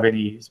don't have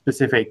any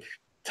specific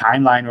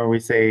timeline where we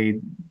say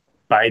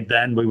by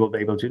then we will be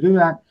able to do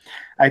that.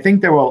 I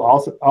think there will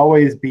also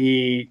always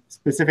be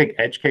specific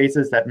edge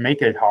cases that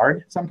make it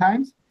hard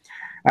sometimes.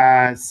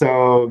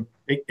 So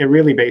a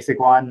really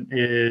basic one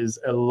is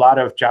a lot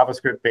of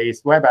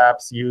JavaScript-based web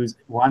apps use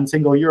one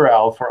single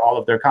URL for all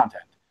of their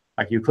content.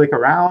 Like you click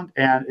around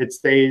and it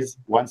stays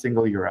one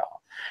single URL.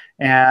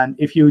 And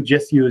if you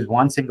just use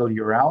one single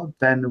URL,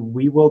 then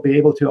we will be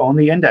able to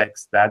only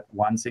index that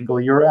one single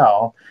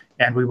URL,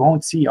 and we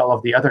won't see all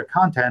of the other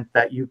content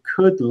that you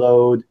could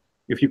load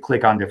if you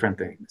click on different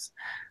things.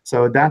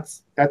 So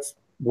that's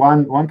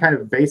one kind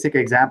of basic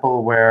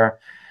example where,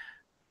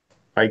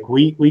 like,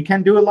 we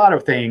can do a lot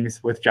of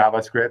things with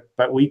JavaScript,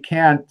 but we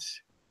can't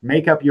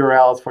make up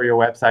URLs for your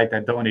website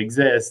that don't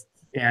exist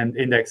and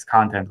index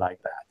content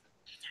like that.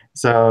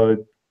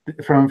 So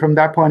from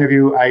that point of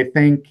view, I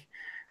think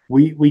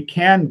we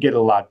can get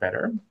a lot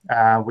better.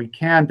 We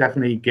can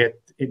definitely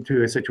get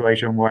into a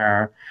situation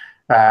where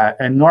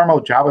a normal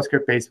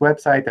JavaScript-based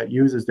website that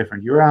uses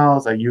different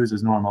URLs, that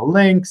uses normal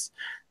links,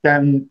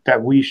 then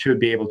that we should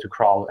be able to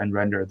crawl and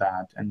render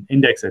that and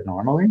index it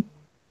normally.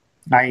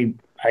 I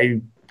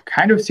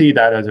kind of see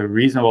that as a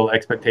reasonable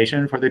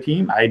expectation for the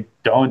team. I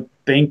don't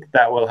think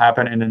that will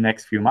happen in the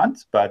next few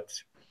months, but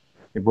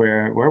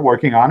we're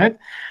working on it.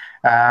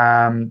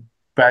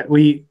 But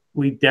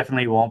we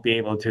definitely won't be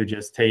able to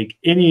just take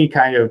any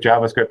kind of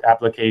JavaScript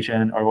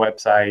application or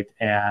website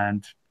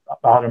and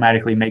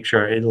automatically make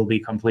sure it'll be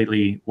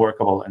completely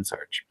workable in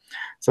search.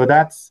 So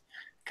that's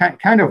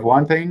kind of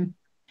one thing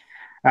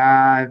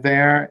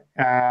there.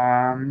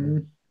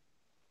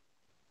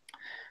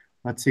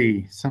 Let's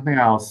see, something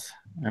else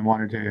I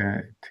wanted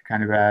to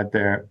kind of add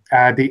there.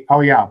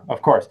 Oh yeah,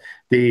 of course.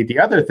 The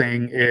other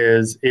thing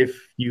is,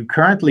 if you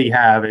currently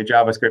have a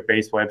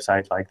JavaScript-based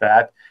website like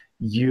that,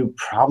 you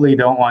probably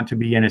don't want to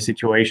be in a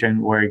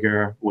situation where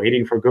you're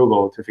waiting for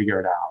Google to figure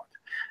it out.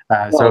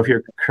 So if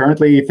you're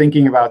currently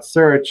thinking about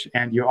search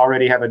and you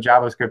already have a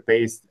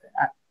JavaScript-based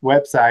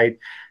website,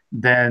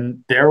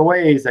 then there are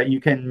ways that you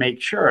can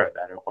make sure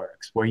that it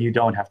works where you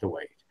don't have to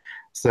wait.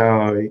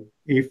 So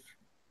if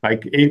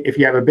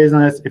you have a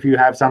business, if you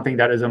have something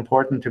that is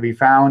important to be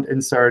found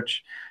in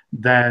search,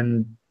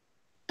 then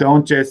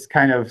don't just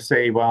kind of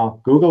say,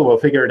 well, Google will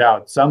figure it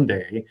out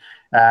someday.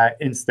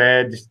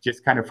 Instead,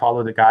 just kind of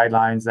follow the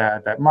guidelines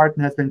that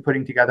Martin has been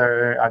putting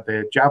together,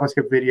 the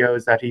JavaScript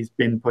videos that he's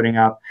been putting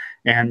up,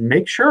 and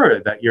make sure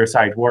that your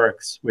site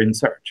works in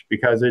search,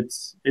 because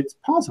it's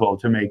possible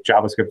to make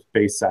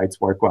JavaScript-based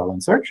sites work well in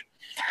search.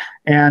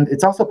 And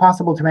it's also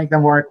possible to make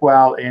them work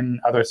well in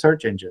other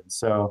search engines.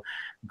 So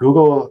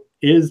Google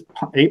is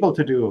able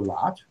to do a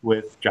lot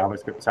with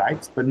JavaScript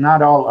sites, but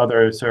not all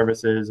other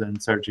services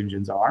and search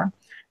engines are.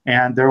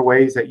 And there are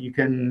ways that you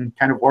can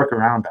kind of work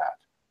around that.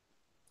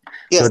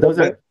 Yes, so those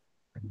are,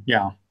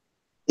 yeah.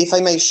 If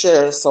I may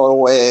share,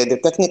 so the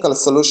technical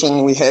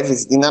solution we have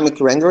is dynamic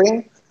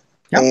rendering.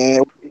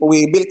 Yep.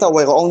 we built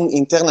our own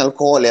internal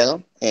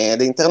crawler.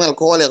 The internal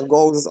crawler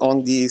goes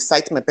on the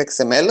sitemap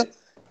XML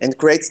and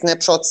creates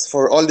snapshots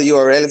for all the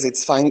URLs it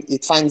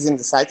finds in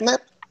the sitemap,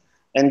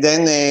 and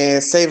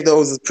then save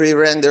those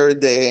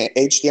pre-rendered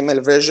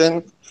HTML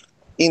version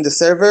in the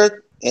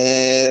server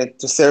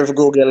to serve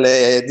Google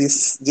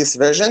this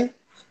version.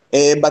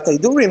 But I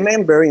do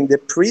remember in the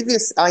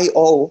previous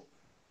I.O.,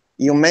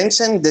 you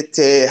mentioned that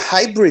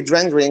hybrid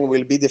rendering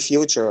will be the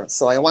future.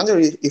 So I wonder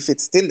if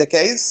it's still the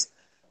case,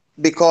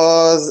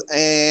 because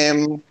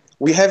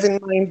we have in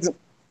mind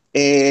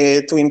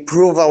to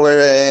improve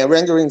our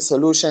rendering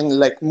solution,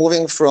 like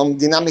moving from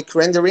dynamic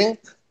rendering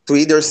to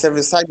either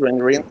server-side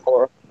rendering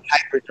or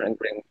hybrid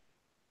rendering.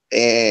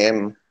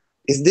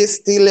 Is this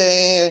still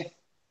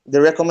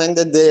the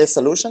recommended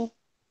solution?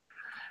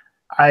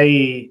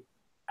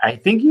 I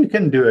think you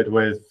can do it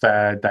with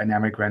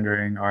dynamic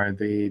rendering or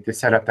the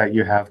setup that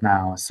you have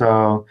now.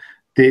 So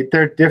there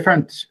are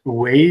different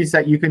ways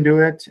that you can do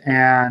it,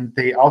 and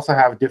they also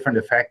have different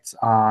effects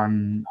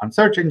on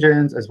search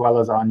engines as well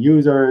as on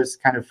users,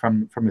 kind of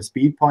from a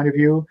speed point of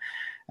view.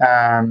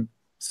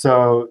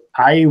 So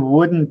I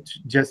wouldn't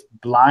just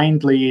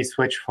blindly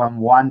switch from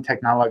one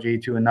technology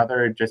to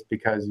another just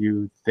because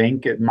you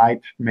think it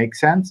might make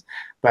sense,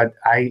 but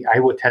I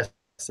would test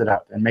it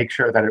out and make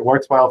sure that it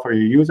works well for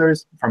your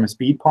users from a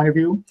speed point of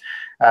view.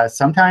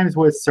 Sometimes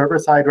with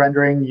server-side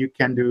rendering, you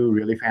can do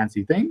really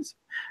fancy things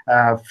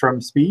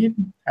from speed.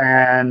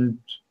 And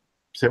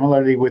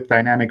similarly with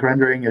dynamic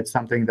rendering, it's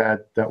something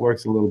that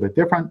works a little bit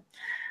different.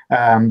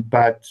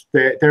 But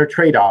there are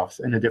trade-offs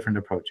in the different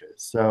approaches.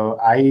 So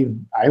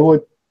I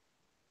would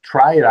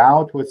try it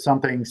out with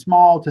something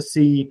small to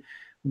see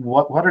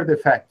what are the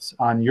effects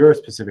on your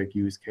specific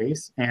use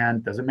case,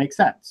 and does it make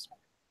sense?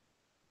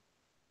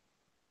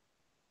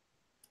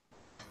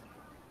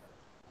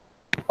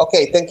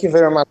 Okay, thank you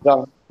very much,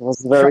 John. It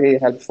was very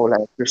helpful.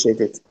 I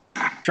appreciate it.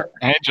 Sure.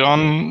 Hey,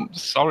 John,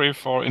 sorry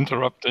for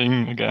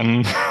interrupting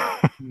again.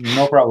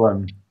 No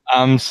problem.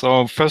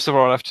 So first of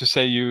all, I have to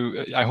say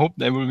I hope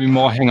there will be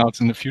more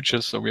Hangouts in the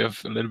future, so we have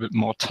a little bit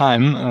more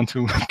time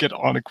to get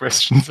all the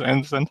questions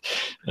answered.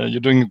 You're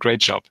doing a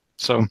great job.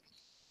 So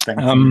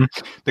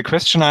the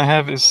question I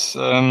have is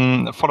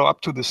a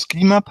follow-up to the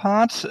schema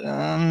part.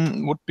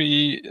 Would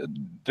be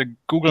the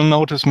Google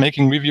notice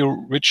making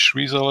review-rich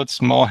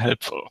results more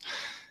helpful?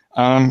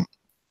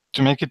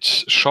 To make it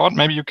short,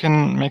 maybe you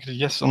can make it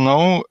yes or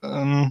no.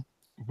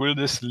 Will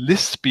this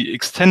list be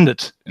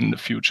extended in the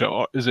future,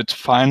 or is it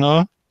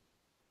final?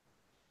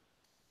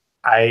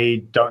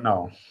 I don't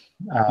know.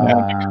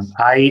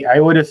 I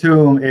would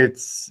assume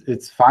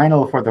it's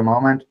final for the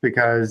moment,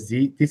 because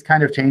these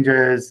kind of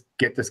changes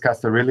get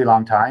discussed a really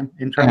long time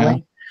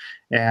internally,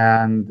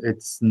 and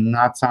it's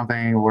not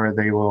something where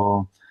they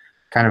will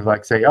kind of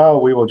like say, oh,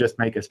 we will just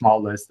make a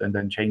small list and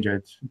then change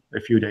it a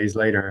few days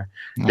later.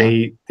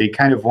 They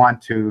kind of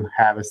want to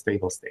have a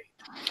stable state.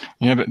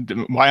 Yeah, but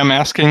why I'm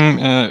asking,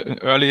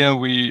 earlier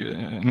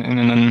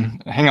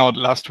in a Hangout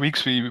last week,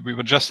 we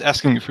were just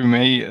asking if we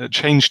may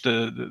change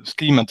the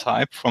schema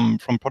type from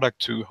product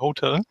to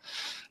hotel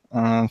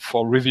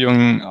for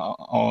reviewing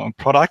our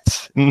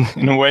products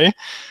in a way.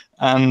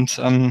 And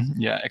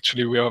yeah,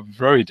 actually we are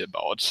worried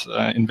about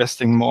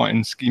investing more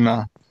in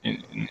schema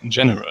in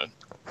general.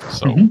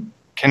 So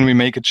can we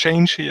make a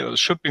change here, or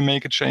should we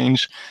make a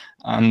change?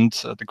 And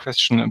the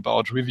question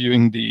about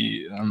reviewing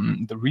the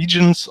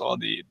regions or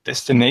the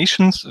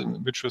destinations,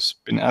 which was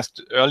been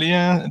asked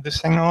earlier in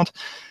this Hangout.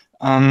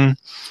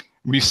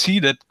 We see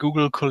that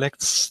Google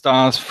collects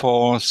stars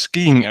for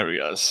skiing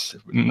areas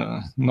in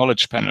the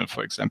knowledge panel,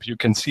 for example. You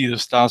can see the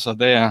stars are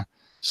there.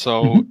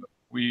 So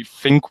we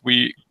think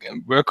we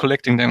were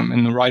collecting them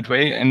in the right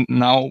way, and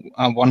now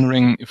are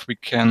wondering if we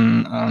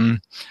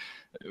can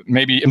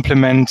maybe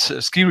implement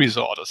a ski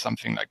resort or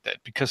something like that,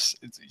 because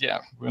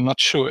we're not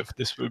sure if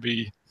this will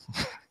be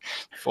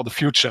for the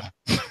future.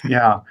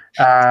 Yeah.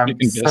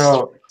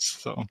 So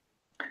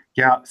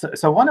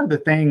one of the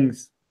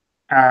things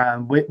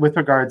with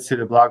regards to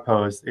the blog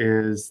post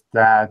is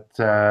that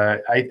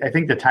I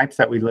think the types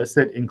that we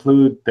listed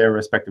include their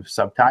respective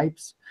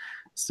subtypes.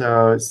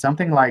 So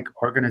something like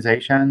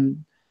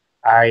organization,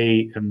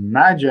 I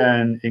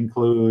imagine,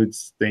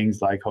 includes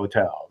things like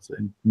hotels,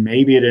 and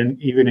maybe it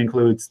even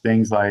includes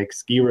things like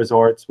ski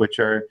resorts, which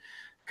are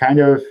kind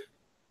of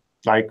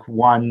like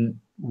one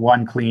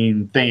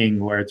clean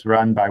thing where it's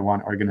run by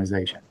one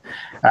organization.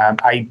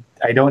 I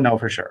don't know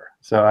for sure,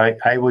 so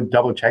I would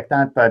double check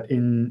that. But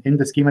in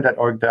the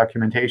schema.org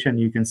documentation,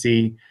 you can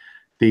see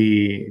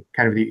the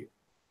kind of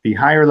the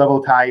higher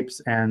level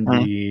types and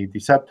the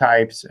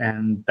subtypes,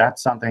 and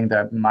that's something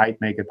that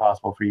might make it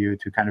possible for you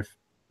to kind of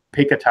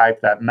pick a type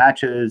that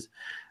matches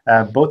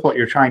both what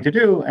you're trying to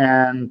do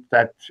and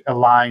that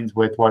aligns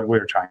with what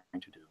we're trying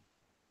to do.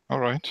 All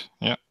right.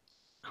 Yeah.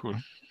 Cool.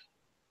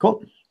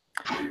 Cool.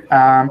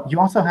 You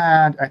also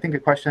had, I think, a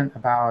question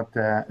about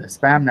a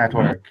spam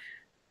network.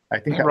 I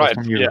think that was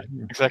from you. Yeah,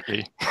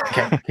 exactly.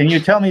 Can you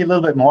tell me a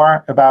little bit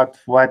more about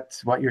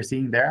what you're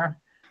seeing there?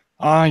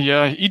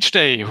 Yeah, each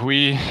day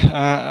we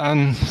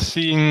are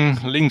seeing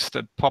links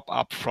that pop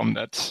up from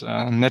that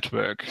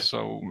network.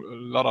 So a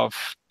lot of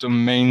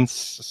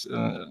domains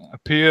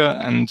appear,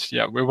 and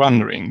yeah, we're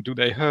wondering, do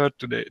they hurt?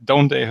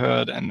 Don't they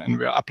hurt? And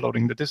we're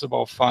uploading the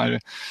disavow file,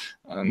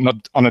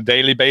 not on a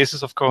daily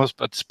basis, of course,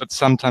 but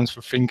sometimes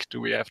we think,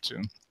 do we have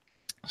to?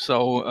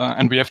 So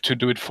and we have to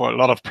do it for a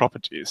lot of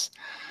properties,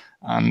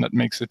 and that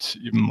makes it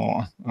even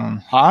more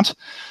hard.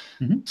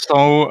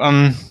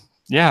 So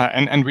yeah,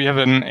 and we have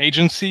an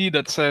agency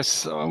that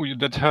says, oh,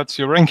 that hurts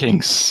your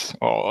rankings,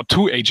 or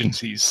two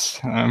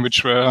agencies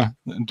which were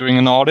doing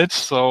an audit.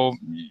 So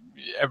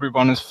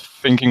everyone is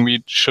thinking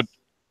we should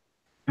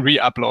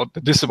re-upload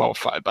the disavow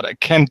file, but I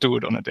can't do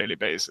it on a daily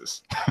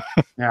basis.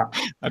 Yeah,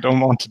 I don't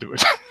want to do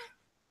it.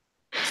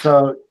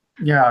 So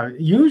yeah,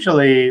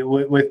 usually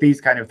with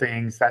these kind of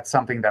things, that's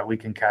something that we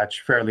can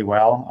catch fairly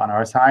well on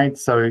our side.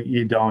 So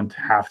you don't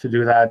have to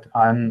do that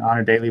on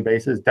a daily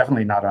basis.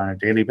 Definitely not on a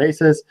daily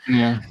basis.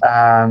 Yeah.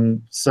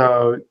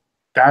 So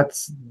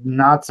that's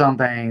not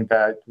something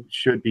that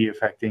should be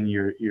affecting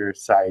your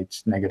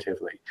site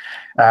negatively.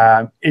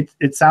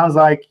 It sounds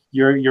like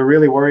you're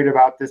really worried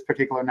about this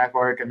particular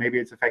network, and maybe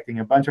it's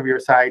affecting a bunch of your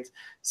sites.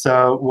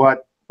 So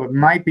what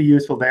might be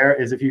useful there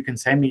is if you can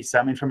send me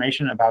some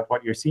information about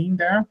what you're seeing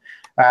there.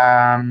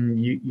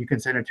 You can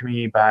send it to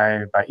me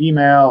by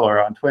email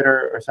or on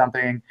Twitter or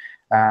something.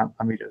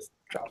 Let me just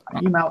drop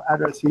my email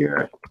address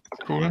here.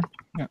 Cool.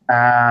 Yeah.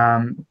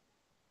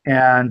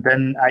 And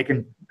then I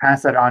can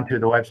pass that on to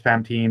the web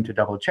spam team to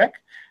double check.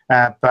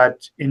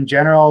 But in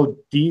general,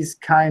 these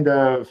kind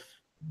of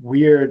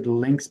weird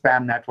link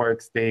spam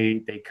networks,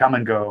 they come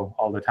and go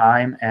all the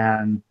time,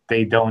 and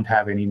they don't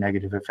have any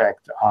negative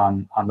effect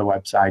on the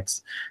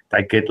websites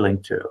that get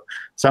linked to.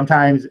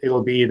 Sometimes it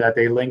will be that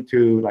they link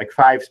to like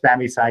 5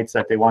 spammy sites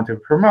that they want to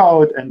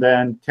promote, and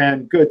then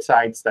 10 good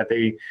sites that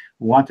they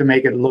want to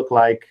make it look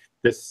like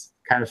this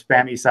kind of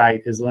spammy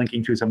site is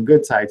linking to some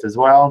good sites as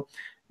well.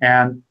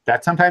 And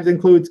that sometimes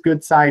includes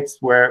good sites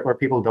where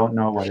people don't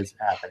know what is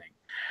happening.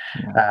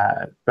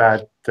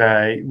 But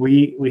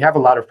we have a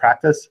lot of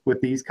practice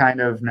with these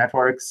kind of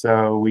networks,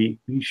 so we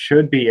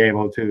should be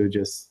able to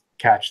just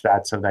catch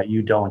that so that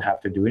you don't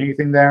have to do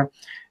anything there.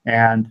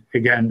 And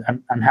again,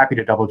 I'm happy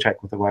to double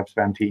check with the web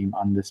spam team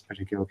on this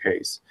particular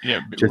case.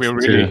 Yeah, we're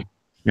really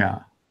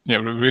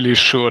we're really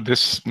sure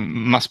this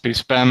must be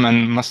spam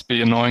and must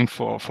be annoying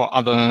for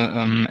other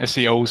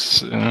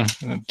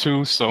SEOs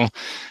too. So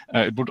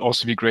it would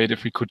also be great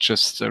if we could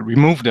just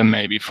remove them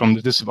maybe from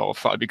the disavow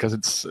file, because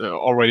it's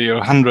already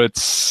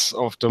hundreds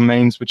of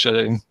domains which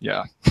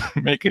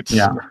make it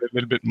a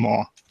little bit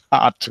more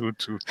hard to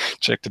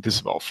check the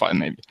disavow file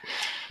maybe.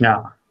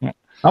 Yeah.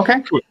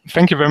 Okay. Cool.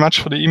 Thank you very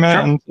much for the email,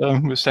 and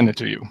we'll send it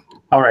to you.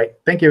 All right.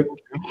 Thank you.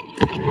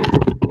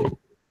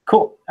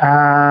 Cool.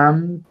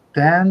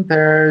 Then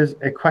there's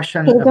a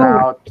question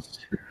about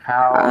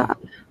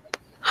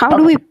how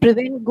do we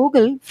prevent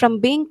Google from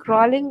being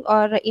crawling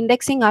or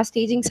indexing our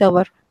staging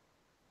server?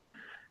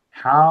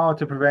 How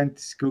to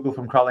prevent Google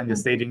from crawling the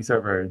staging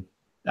server?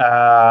 There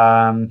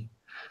are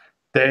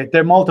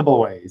multiple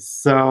ways.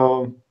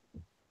 So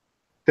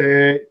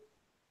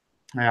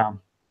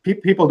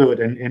people do it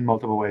in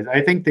multiple ways. I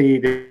think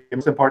the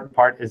most important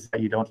part is that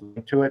you don't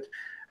link to it.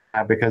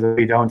 Because if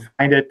we don't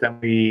find it, then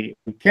we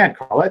can't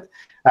crawl it.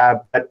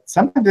 But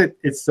sometimes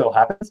it still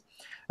happens.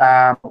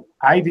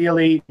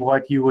 Ideally,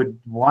 what you would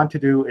want to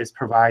do is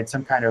provide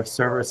some kind of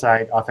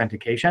server-side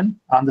authentication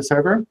on the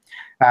server,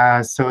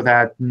 so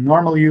that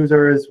normal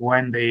users,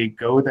 when they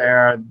go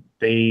there,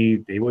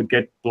 they would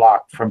get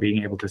blocked from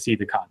being able to see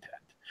the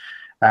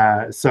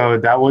content. So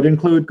that would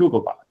include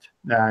Googlebot.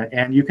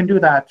 And you can do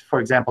that,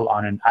 for example,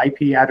 on an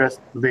IP address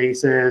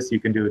basis. You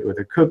can do it with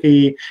a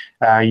cookie.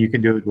 You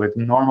can do it with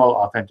normal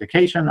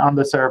authentication on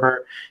the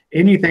server.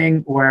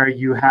 Anything where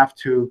you have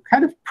to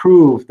kind of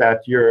prove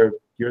that you're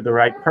the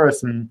right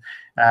person,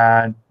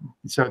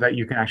 so that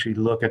you can actually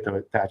look at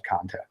that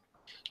content.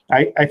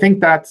 I think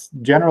that's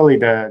generally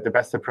the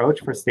best approach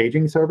for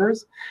staging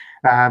servers,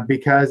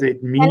 because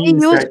it means can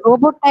you use that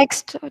robot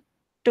text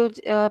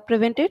to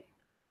prevent it?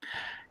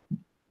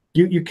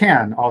 You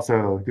can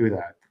also do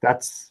that.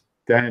 That's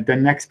the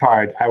next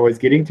part I was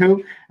getting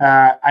to.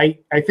 I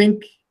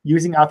think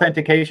using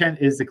authentication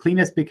is the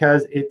cleanest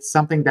because it's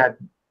something that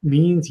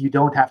means you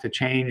don't have to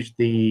change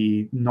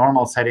the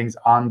normal settings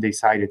on the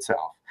site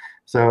itself.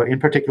 So in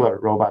particular,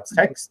 robots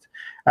text,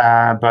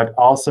 but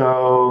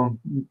also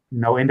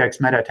no index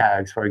meta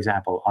tags, for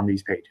example, on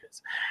these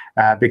pages.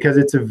 Because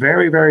it's a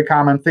very, very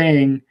common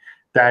thing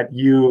that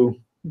you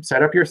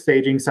set up your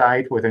staging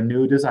site with a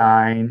new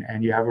design,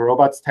 and you have a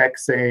robots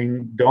text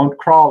saying, don't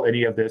crawl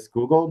any of this,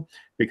 Google,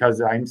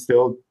 because I'm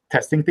still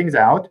testing things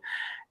out.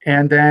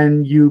 And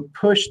then you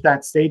push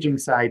that staging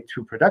site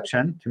to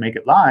production to make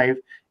it live,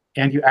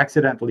 and you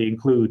accidentally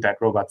include that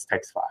robots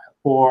text file.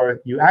 Or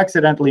you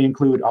accidentally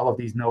include all of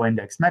these no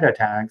index meta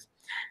tags.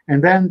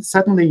 And then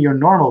suddenly your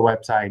normal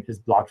website is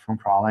blocked from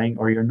crawling,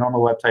 or your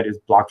normal website is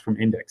blocked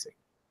from indexing.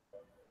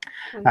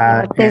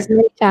 There's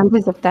no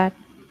chances of that.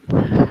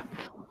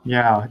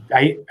 Yeah,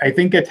 I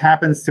think it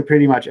happens to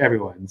pretty much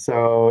everyone.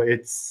 So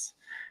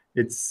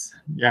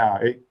yeah,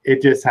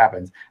 it just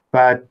happens.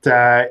 But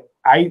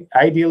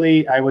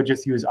ideally, I would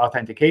just use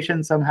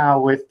authentication somehow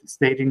with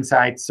staging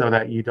sites so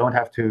that you don't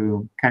have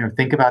to kind of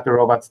think about the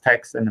robots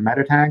text and the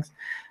meta tags.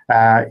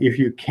 If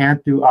you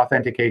can't do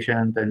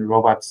authentication, then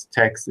robots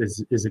text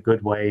is a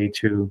good way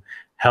to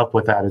help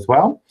with that as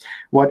well.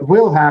 What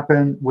will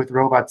happen with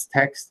robots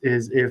text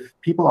is if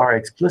people are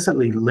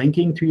explicitly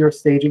linking to your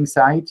staging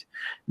site,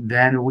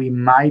 then we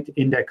might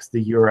index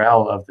the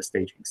URL of the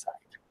staging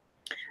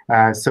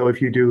site. So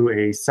if you do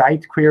a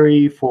site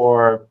query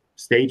for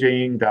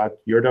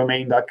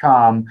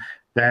staging.yourdomain.com,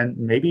 then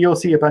maybe you'll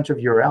see a bunch of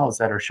URLs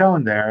that are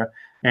shown there.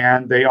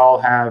 And they all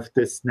have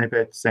this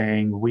snippet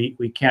saying,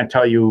 we can't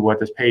tell you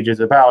what this page is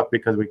about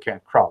because we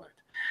can't crawl it.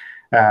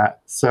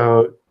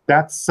 So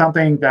that's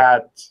something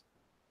that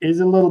is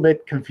a little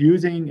bit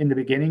confusing in the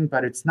beginning,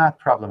 but it's not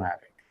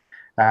problematic.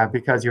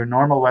 Because your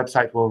normal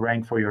website will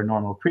rank for your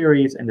normal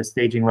queries, and the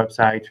staging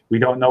website, we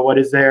don't know what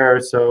is there,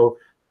 so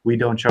we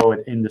don't show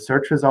it in the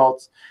search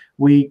results.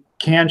 We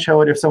can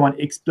show it if someone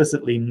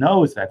explicitly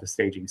knows that the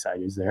staging site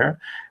is there,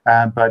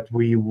 but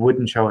we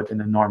wouldn't show it in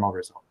the normal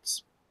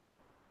results.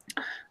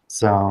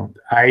 So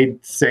I'd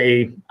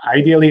say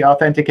ideally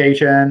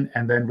authentication,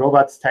 and then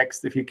robots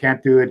text if you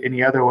can't do it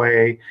any other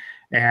way.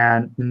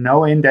 And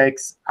no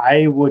index,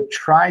 I would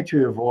try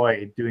to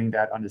avoid doing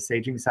that on the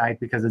staging site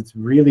because it's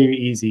really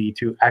easy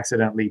to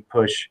accidentally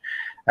push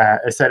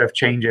a set of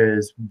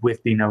changes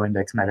with the no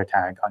index meta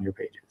tag on your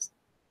pages.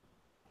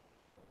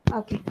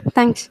 OK,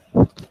 thanks.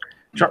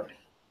 Sure.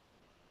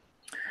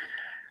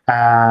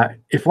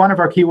 If one of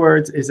our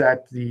keywords is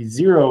at the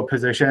 0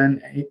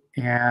 position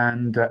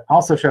and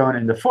also shown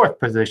in the 4th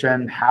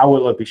position, how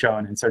will it be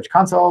shown in Search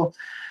Console?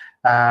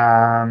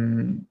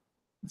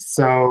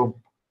 So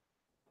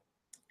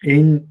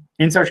in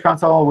Search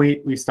Console,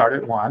 we start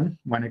at 1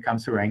 when it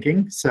comes to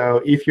ranking.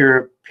 So if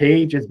your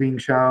page is being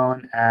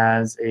shown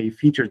as a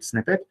featured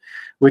snippet,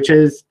 which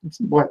is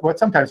what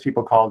sometimes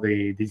people call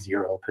the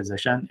 0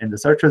 position in the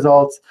search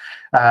results,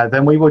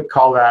 then we would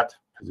call that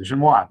position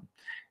 1.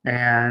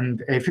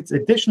 And if it's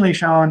additionally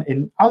shown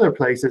in other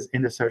places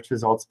in the search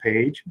results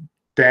page,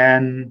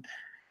 then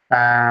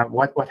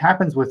what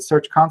happens with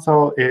Search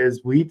Console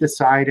is we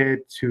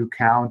decided to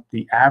count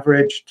the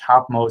average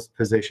topmost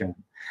position.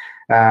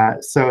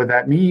 So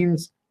that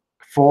means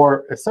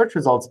for a search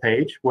results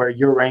page where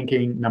you're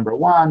ranking number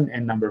 1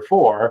 and number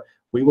 4,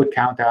 we would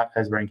count that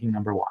as ranking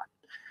number 1.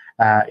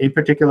 In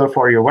particular,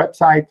 for your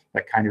website,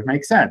 that kind of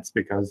makes sense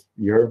because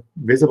you're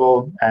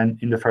visible and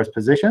in the 1st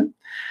position.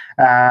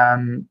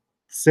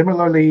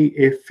 Similarly,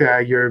 if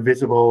you're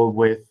visible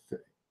with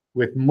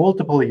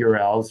multiple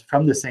URLs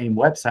from the same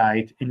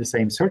website in the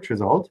same search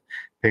result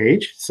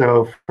page,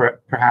 so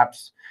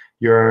perhaps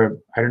your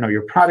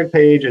product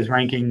page is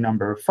ranking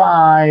number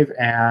 5,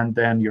 and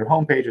then your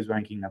home page is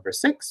ranking number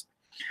 6.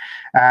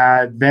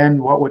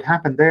 Then what would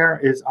happen there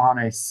is on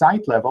a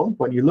site level,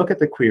 when you look at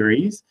the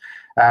queries,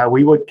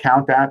 we would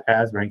count that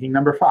as ranking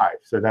number 5.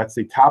 So that's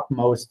the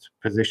topmost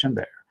position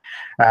there.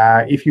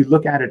 If you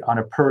look at it on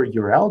a per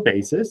URL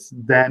basis,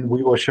 then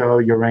we will show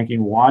your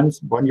ranking one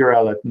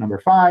URL at number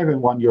 5 and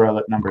 1 URL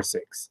at number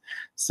 6.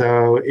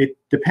 So it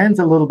depends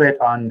a little bit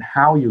on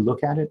how you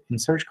look at it in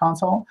Search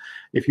Console,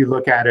 if you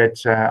look at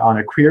it on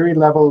a query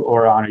level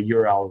or on a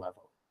URL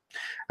level.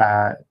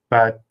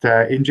 But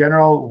in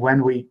general,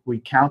 when we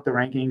count the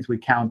rankings, we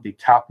count the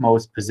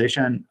topmost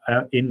position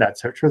in that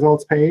search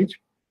results page.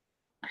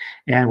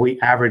 And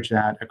we average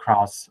that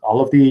across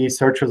all of the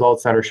search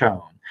results that are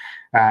shown.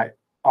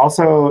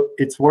 Also,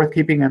 it's worth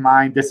keeping in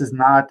mind, this is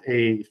not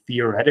a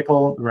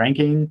theoretical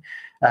ranking,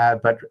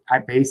 but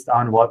based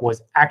on what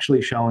was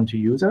actually shown to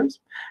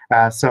users.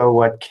 So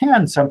what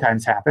can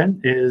sometimes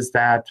happen is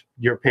that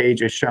your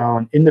page is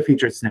shown in the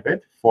featured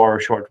snippet for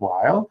a short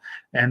while,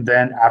 and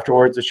then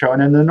afterwards it's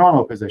shown in the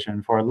normal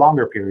position for a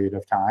longer period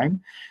of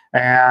time.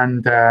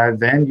 And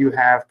then you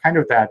have kind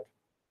of that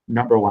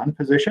number 1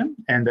 position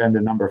and then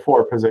the number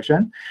 4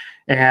 position.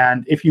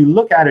 And if you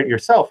look at it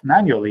yourself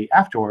manually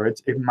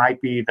afterwards, it might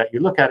be that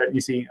you look at it and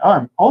you see, oh,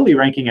 I'm only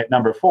ranking at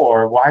number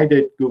 4. Why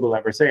did Google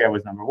ever say I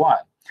was number 1?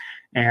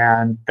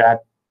 And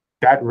that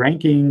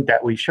ranking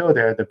that we show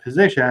there, the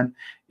position,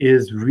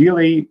 is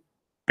really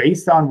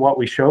based on what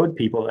we showed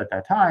people at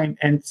that time.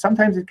 And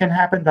sometimes it can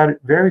happen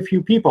that very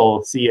few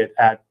people see it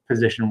at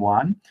position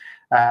 1.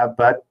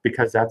 But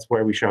because that's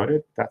where we showed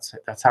it,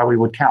 that's how we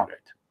would count it.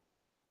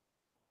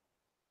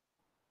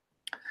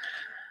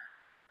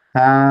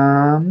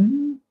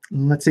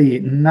 Let's see,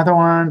 another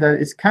one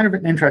that is kind of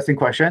an interesting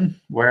question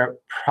where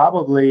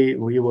probably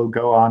we will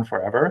go on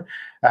forever.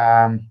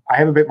 I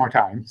have a bit more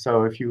time,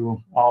 so if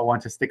you all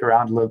want to stick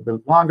around a little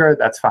bit longer,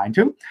 that's fine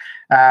too.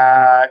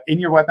 In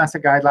your Webmaster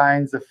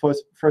Guidelines, the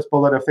first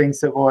bullet of things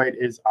to avoid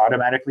is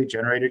automatically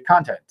generated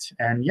content.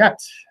 And yet,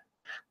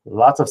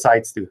 lots of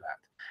sites do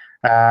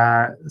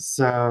that.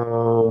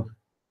 So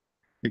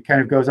it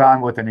kind of goes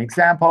on with an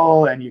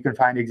example, and you can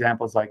find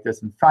examples like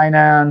this in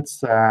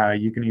finance.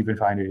 You can even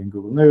find it in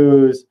Google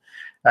News.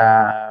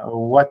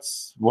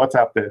 what's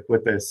up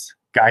with this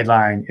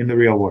guideline in the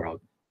real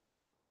world.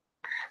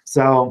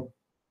 So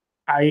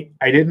I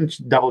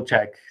didn't double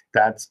check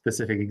that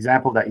specific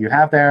example that you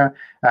have there,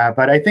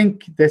 but I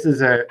think this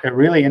is a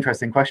really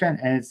interesting question,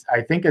 and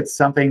I think it's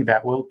something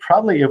that will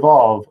probably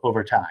evolve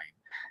over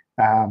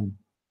time.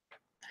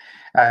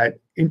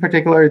 In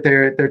particular,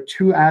 there are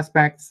two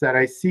aspects that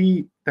I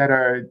see that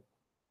are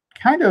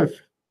kind of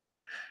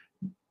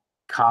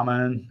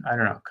common. I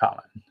don't know,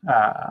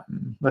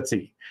 common. Let's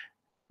see.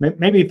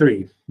 Maybe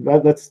three.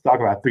 Let's talk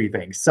about three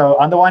things. So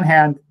on the one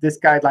hand, this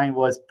guideline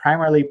was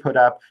primarily put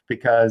up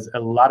because a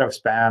lot of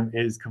spam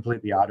is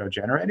completely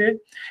auto-generated,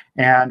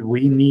 and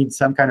we need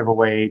some kind of a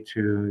way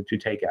to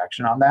take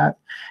action on that.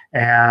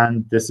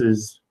 And this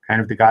is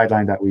kind of the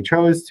guideline that we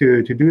chose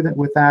to do that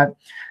with that.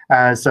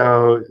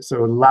 So a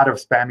lot of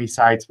spammy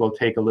sites will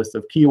take a list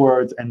of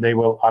keywords, and they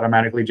will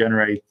automatically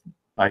generate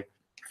like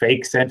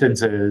fake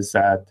sentences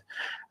that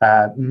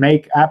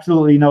make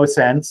absolutely no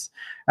sense.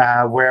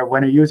 Where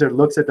when a user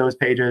looks at those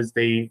pages,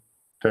 they're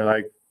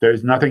like,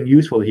 there's nothing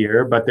useful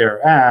here, but there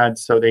are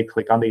ads, so they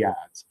click on the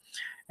ads.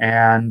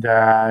 And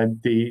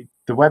the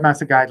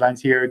Webmaster Guidelines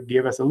here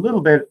give us a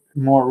little bit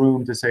more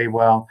room to say,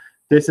 well,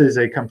 this is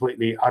a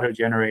completely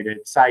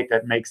auto-generated site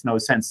that makes no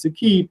sense to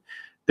keep.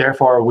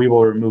 Therefore, we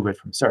will remove it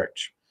from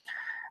search.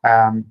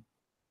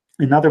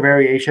 Another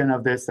variation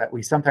of this that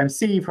we sometimes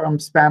see from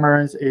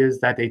spammers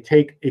is that they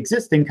take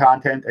existing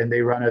content and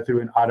they run it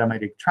through an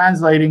automatic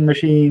translating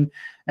machine,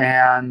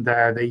 and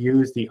they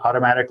use the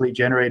automatically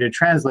generated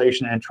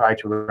translation and try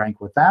to rank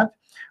with that.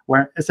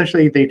 Where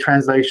essentially the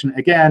translation,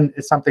 again,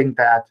 is something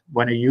that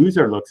when a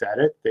user looks at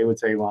it, they would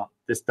say, well,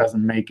 this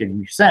doesn't make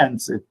any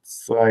sense.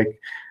 It's like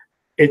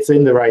it's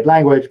in the right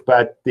language,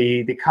 but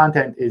the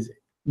content is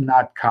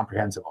not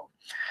comprehensible.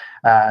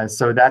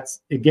 So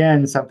that's,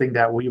 again, something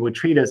that we would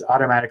treat as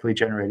automatically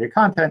generated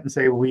content and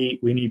say we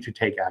need to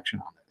take action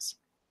on this.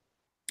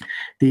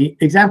 The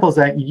examples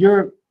that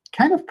you're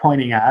kind of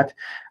pointing at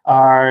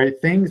are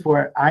things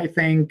where I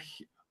think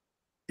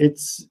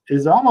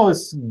is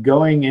almost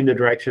going in the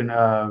direction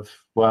of,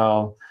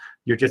 well,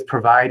 you're just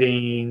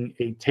providing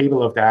a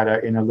table of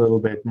data in a little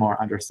bit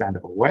more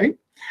understandable way.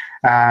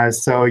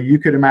 So you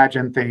could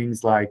imagine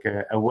things like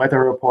a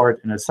weather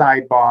report in a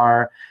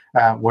sidebar,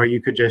 where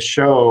you could just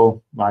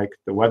show, like,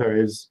 the weather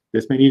is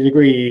this many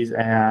degrees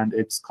and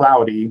it's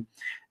cloudy,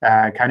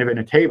 kind of in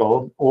a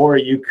table. Or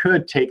you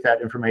could take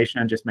that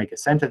information and just make a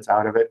sentence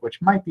out of it,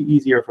 which might be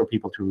easier for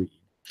people to read.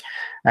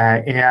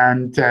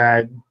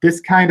 This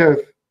kind of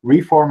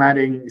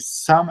reformatting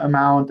some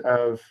amount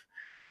of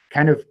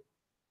kind of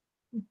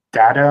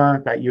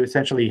data that you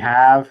essentially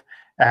have,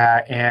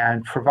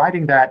 and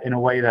providing that in a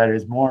way that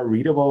is more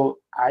readable,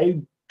 I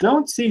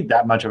don't see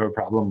that much of a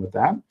problem with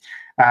that.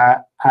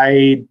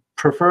 I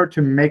prefer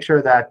to make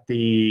sure that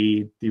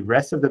the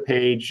rest of the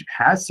page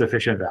has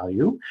sufficient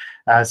value,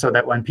 so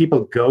that when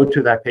people go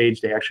to that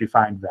page, they actually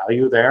find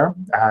value there,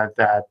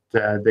 that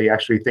they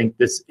actually think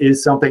this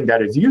is something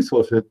that is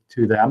useful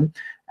to them.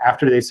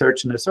 After they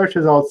searched in the search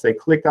results, they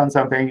clicked on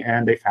something,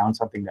 and they found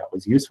something that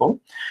was useful.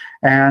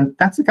 And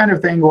that's the kind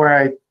of thing where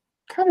I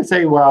kind of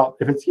say, well,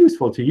 if it's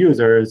useful to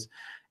users,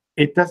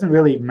 it doesn't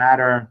really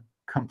matter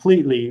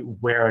completely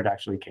where it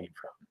actually came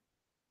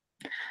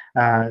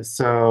from.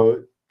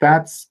 So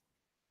that's,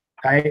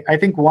 I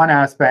think, one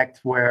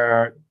aspect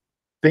where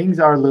things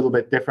are a little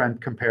bit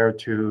different compared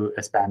to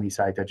a spammy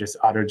site that just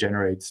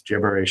auto-generates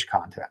gibberish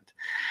content.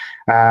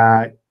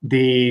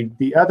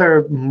 The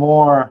other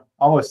more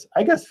almost,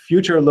 I guess,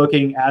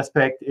 future-looking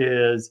aspect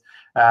is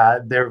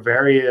there are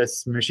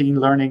various machine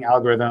learning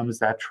algorithms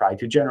that try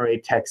to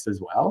generate text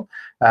as well,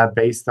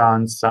 based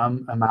on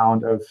some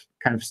amount of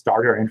kind of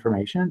starter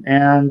information.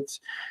 And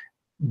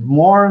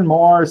more and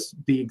more,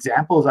 the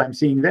examples I'm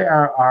seeing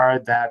there are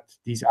that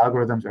these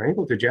algorithms are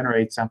able to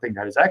generate something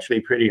that is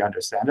actually pretty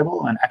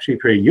understandable and actually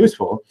pretty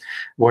useful,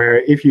 where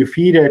if you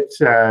feed it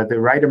the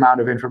right amount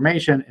of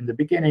information in the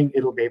beginning,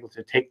 it'll be able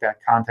to take that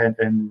content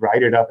and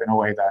write it up in a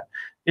way that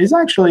is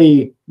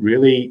actually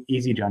really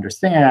easy to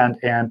understand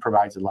and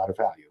provides a lot of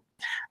value.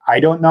 I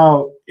don't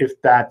know if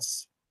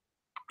that's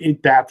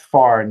that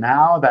far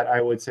now that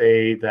I would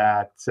say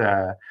that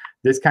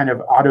this kind of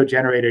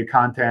auto-generated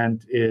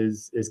content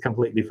is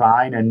completely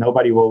fine, and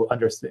nobody will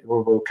understand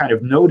or will kind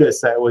of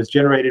notice that it was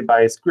generated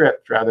by a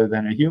script rather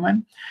than a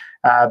human.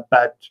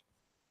 But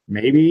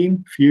maybe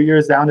a few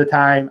years down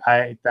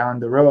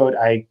the road,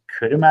 I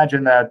could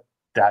imagine that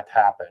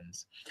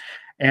happens.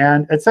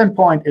 And at some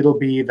point, it'll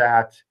be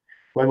that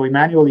when we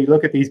manually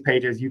look at these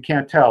pages, you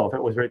can't tell if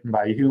it was written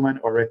by a human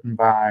or written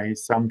by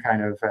some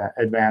kind of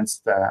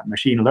advanced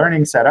machine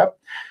learning setup.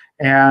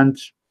 And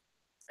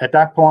at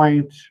that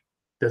point,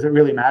 does it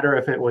really matter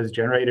if it was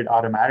generated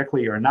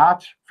automatically or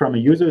not? From a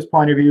user's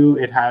point of view,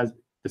 it has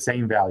the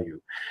same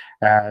value.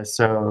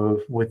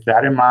 So with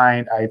that in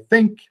mind, I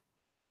think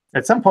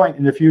at some point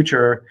in the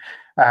future,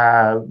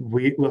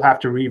 we will have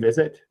to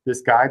revisit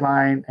this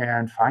guideline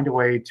and find a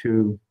way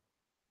to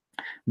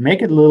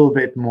make it a little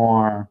bit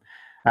more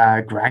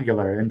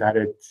granular, in that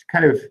it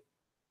kind of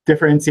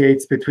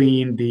differentiates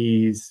between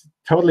these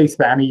totally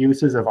spammy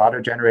uses of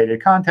auto-generated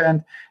content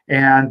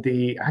and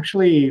the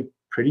actually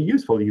pretty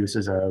useful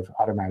uses of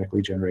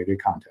automatically generated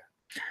content.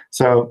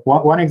 So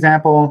one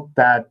example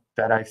that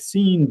I've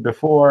seen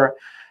before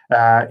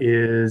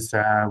is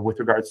with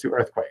regards to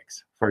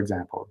earthquakes, for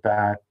example,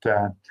 that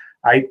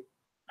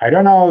I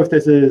don't know if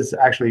this is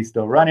actually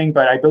still running,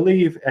 but I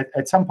believe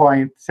at some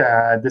point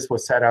this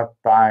was set up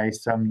by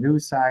some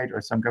news site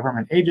or some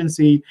government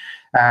agency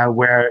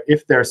where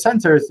if their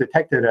sensors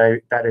detected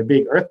that a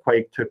big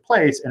earthquake took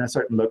place in a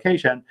certain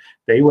location,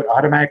 they would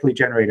automatically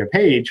generate a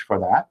page for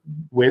that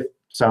with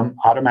some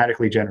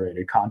automatically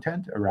generated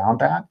content around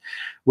that,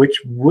 which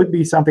would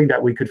be something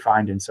that we could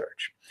find in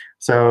search.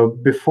 So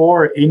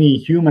before any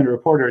human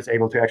reporter is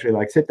able to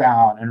actually sit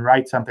down and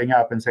write something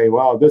up and say,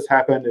 well, this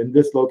happened in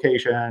this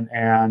location,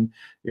 and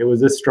it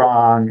was this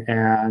strong,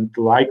 and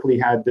likely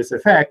had this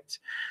effect,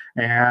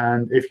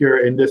 and if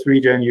you're in this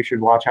region, you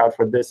should watch out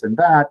for this and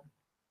that,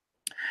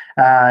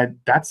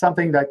 that's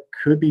something that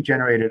could be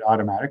generated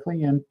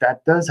automatically, and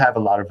that does have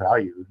a lot of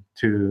value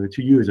to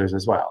users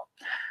as well.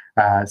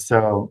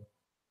 So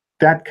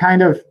that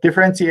kind of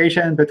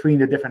differentiation between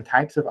the different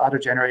types of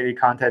auto-generated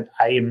content,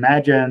 I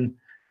imagine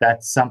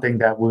that's something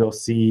that we'll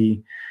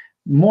see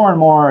more and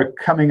more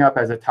coming up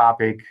as a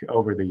topic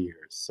over the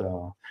years.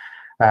 So,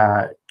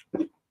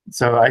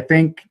 so I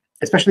think,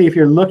 especially if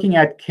you're looking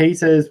at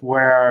cases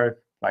where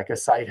like a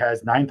site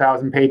has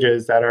 9,000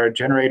 pages that are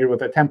generated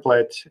with a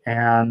template,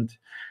 and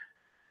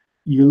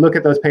you look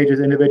at those pages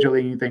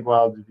individually and you think,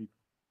 well,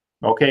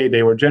 OK,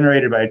 they were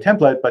generated by a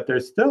template, but they're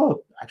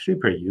still actually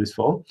pretty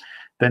useful,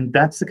 then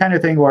that's the kind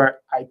of thing where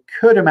I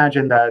could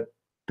imagine that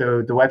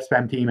the web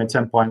spam team at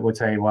some point would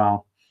say,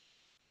 well,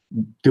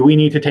 do we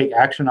need to take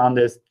action on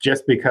this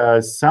just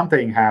because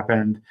something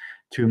happened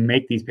to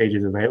make these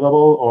pages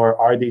available, or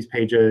are these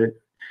pages,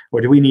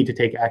 or do we need to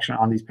take action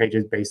on these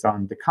pages based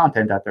on the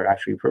content that they're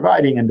actually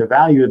providing and the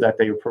value that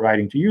they are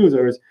providing to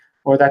users,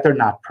 or that they're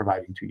not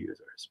providing to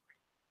users?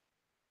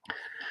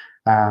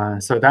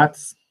 So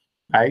that's,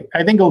 I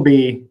think it'll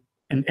be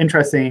an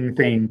interesting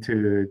thing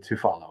to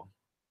follow.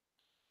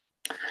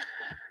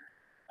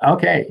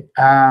 OK.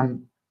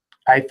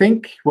 I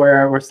think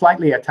we're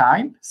slightly at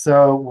time.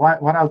 So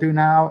what I'll do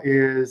now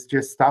is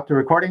just stop the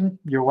recording.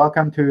 You're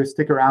welcome to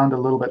stick around a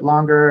little bit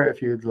longer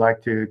if you'd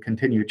like to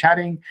continue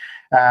chatting.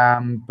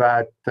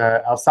 But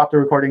I'll stop the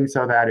recording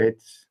so that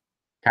it's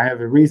kind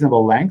of a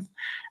reasonable length.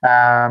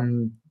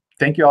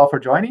 Thank you all for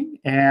joining.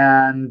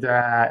 And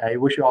I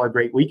wish you all a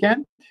great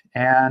weekend.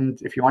 And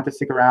if you want to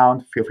stick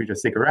around, feel free to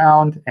stick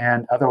around.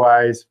 And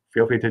otherwise,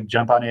 feel free to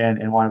jump on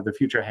in one of the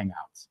future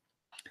Hangouts.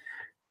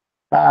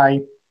 Bye.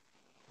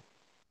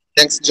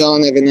 Thanks,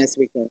 John. Have a nice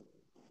weekend.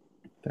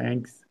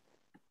 Thanks.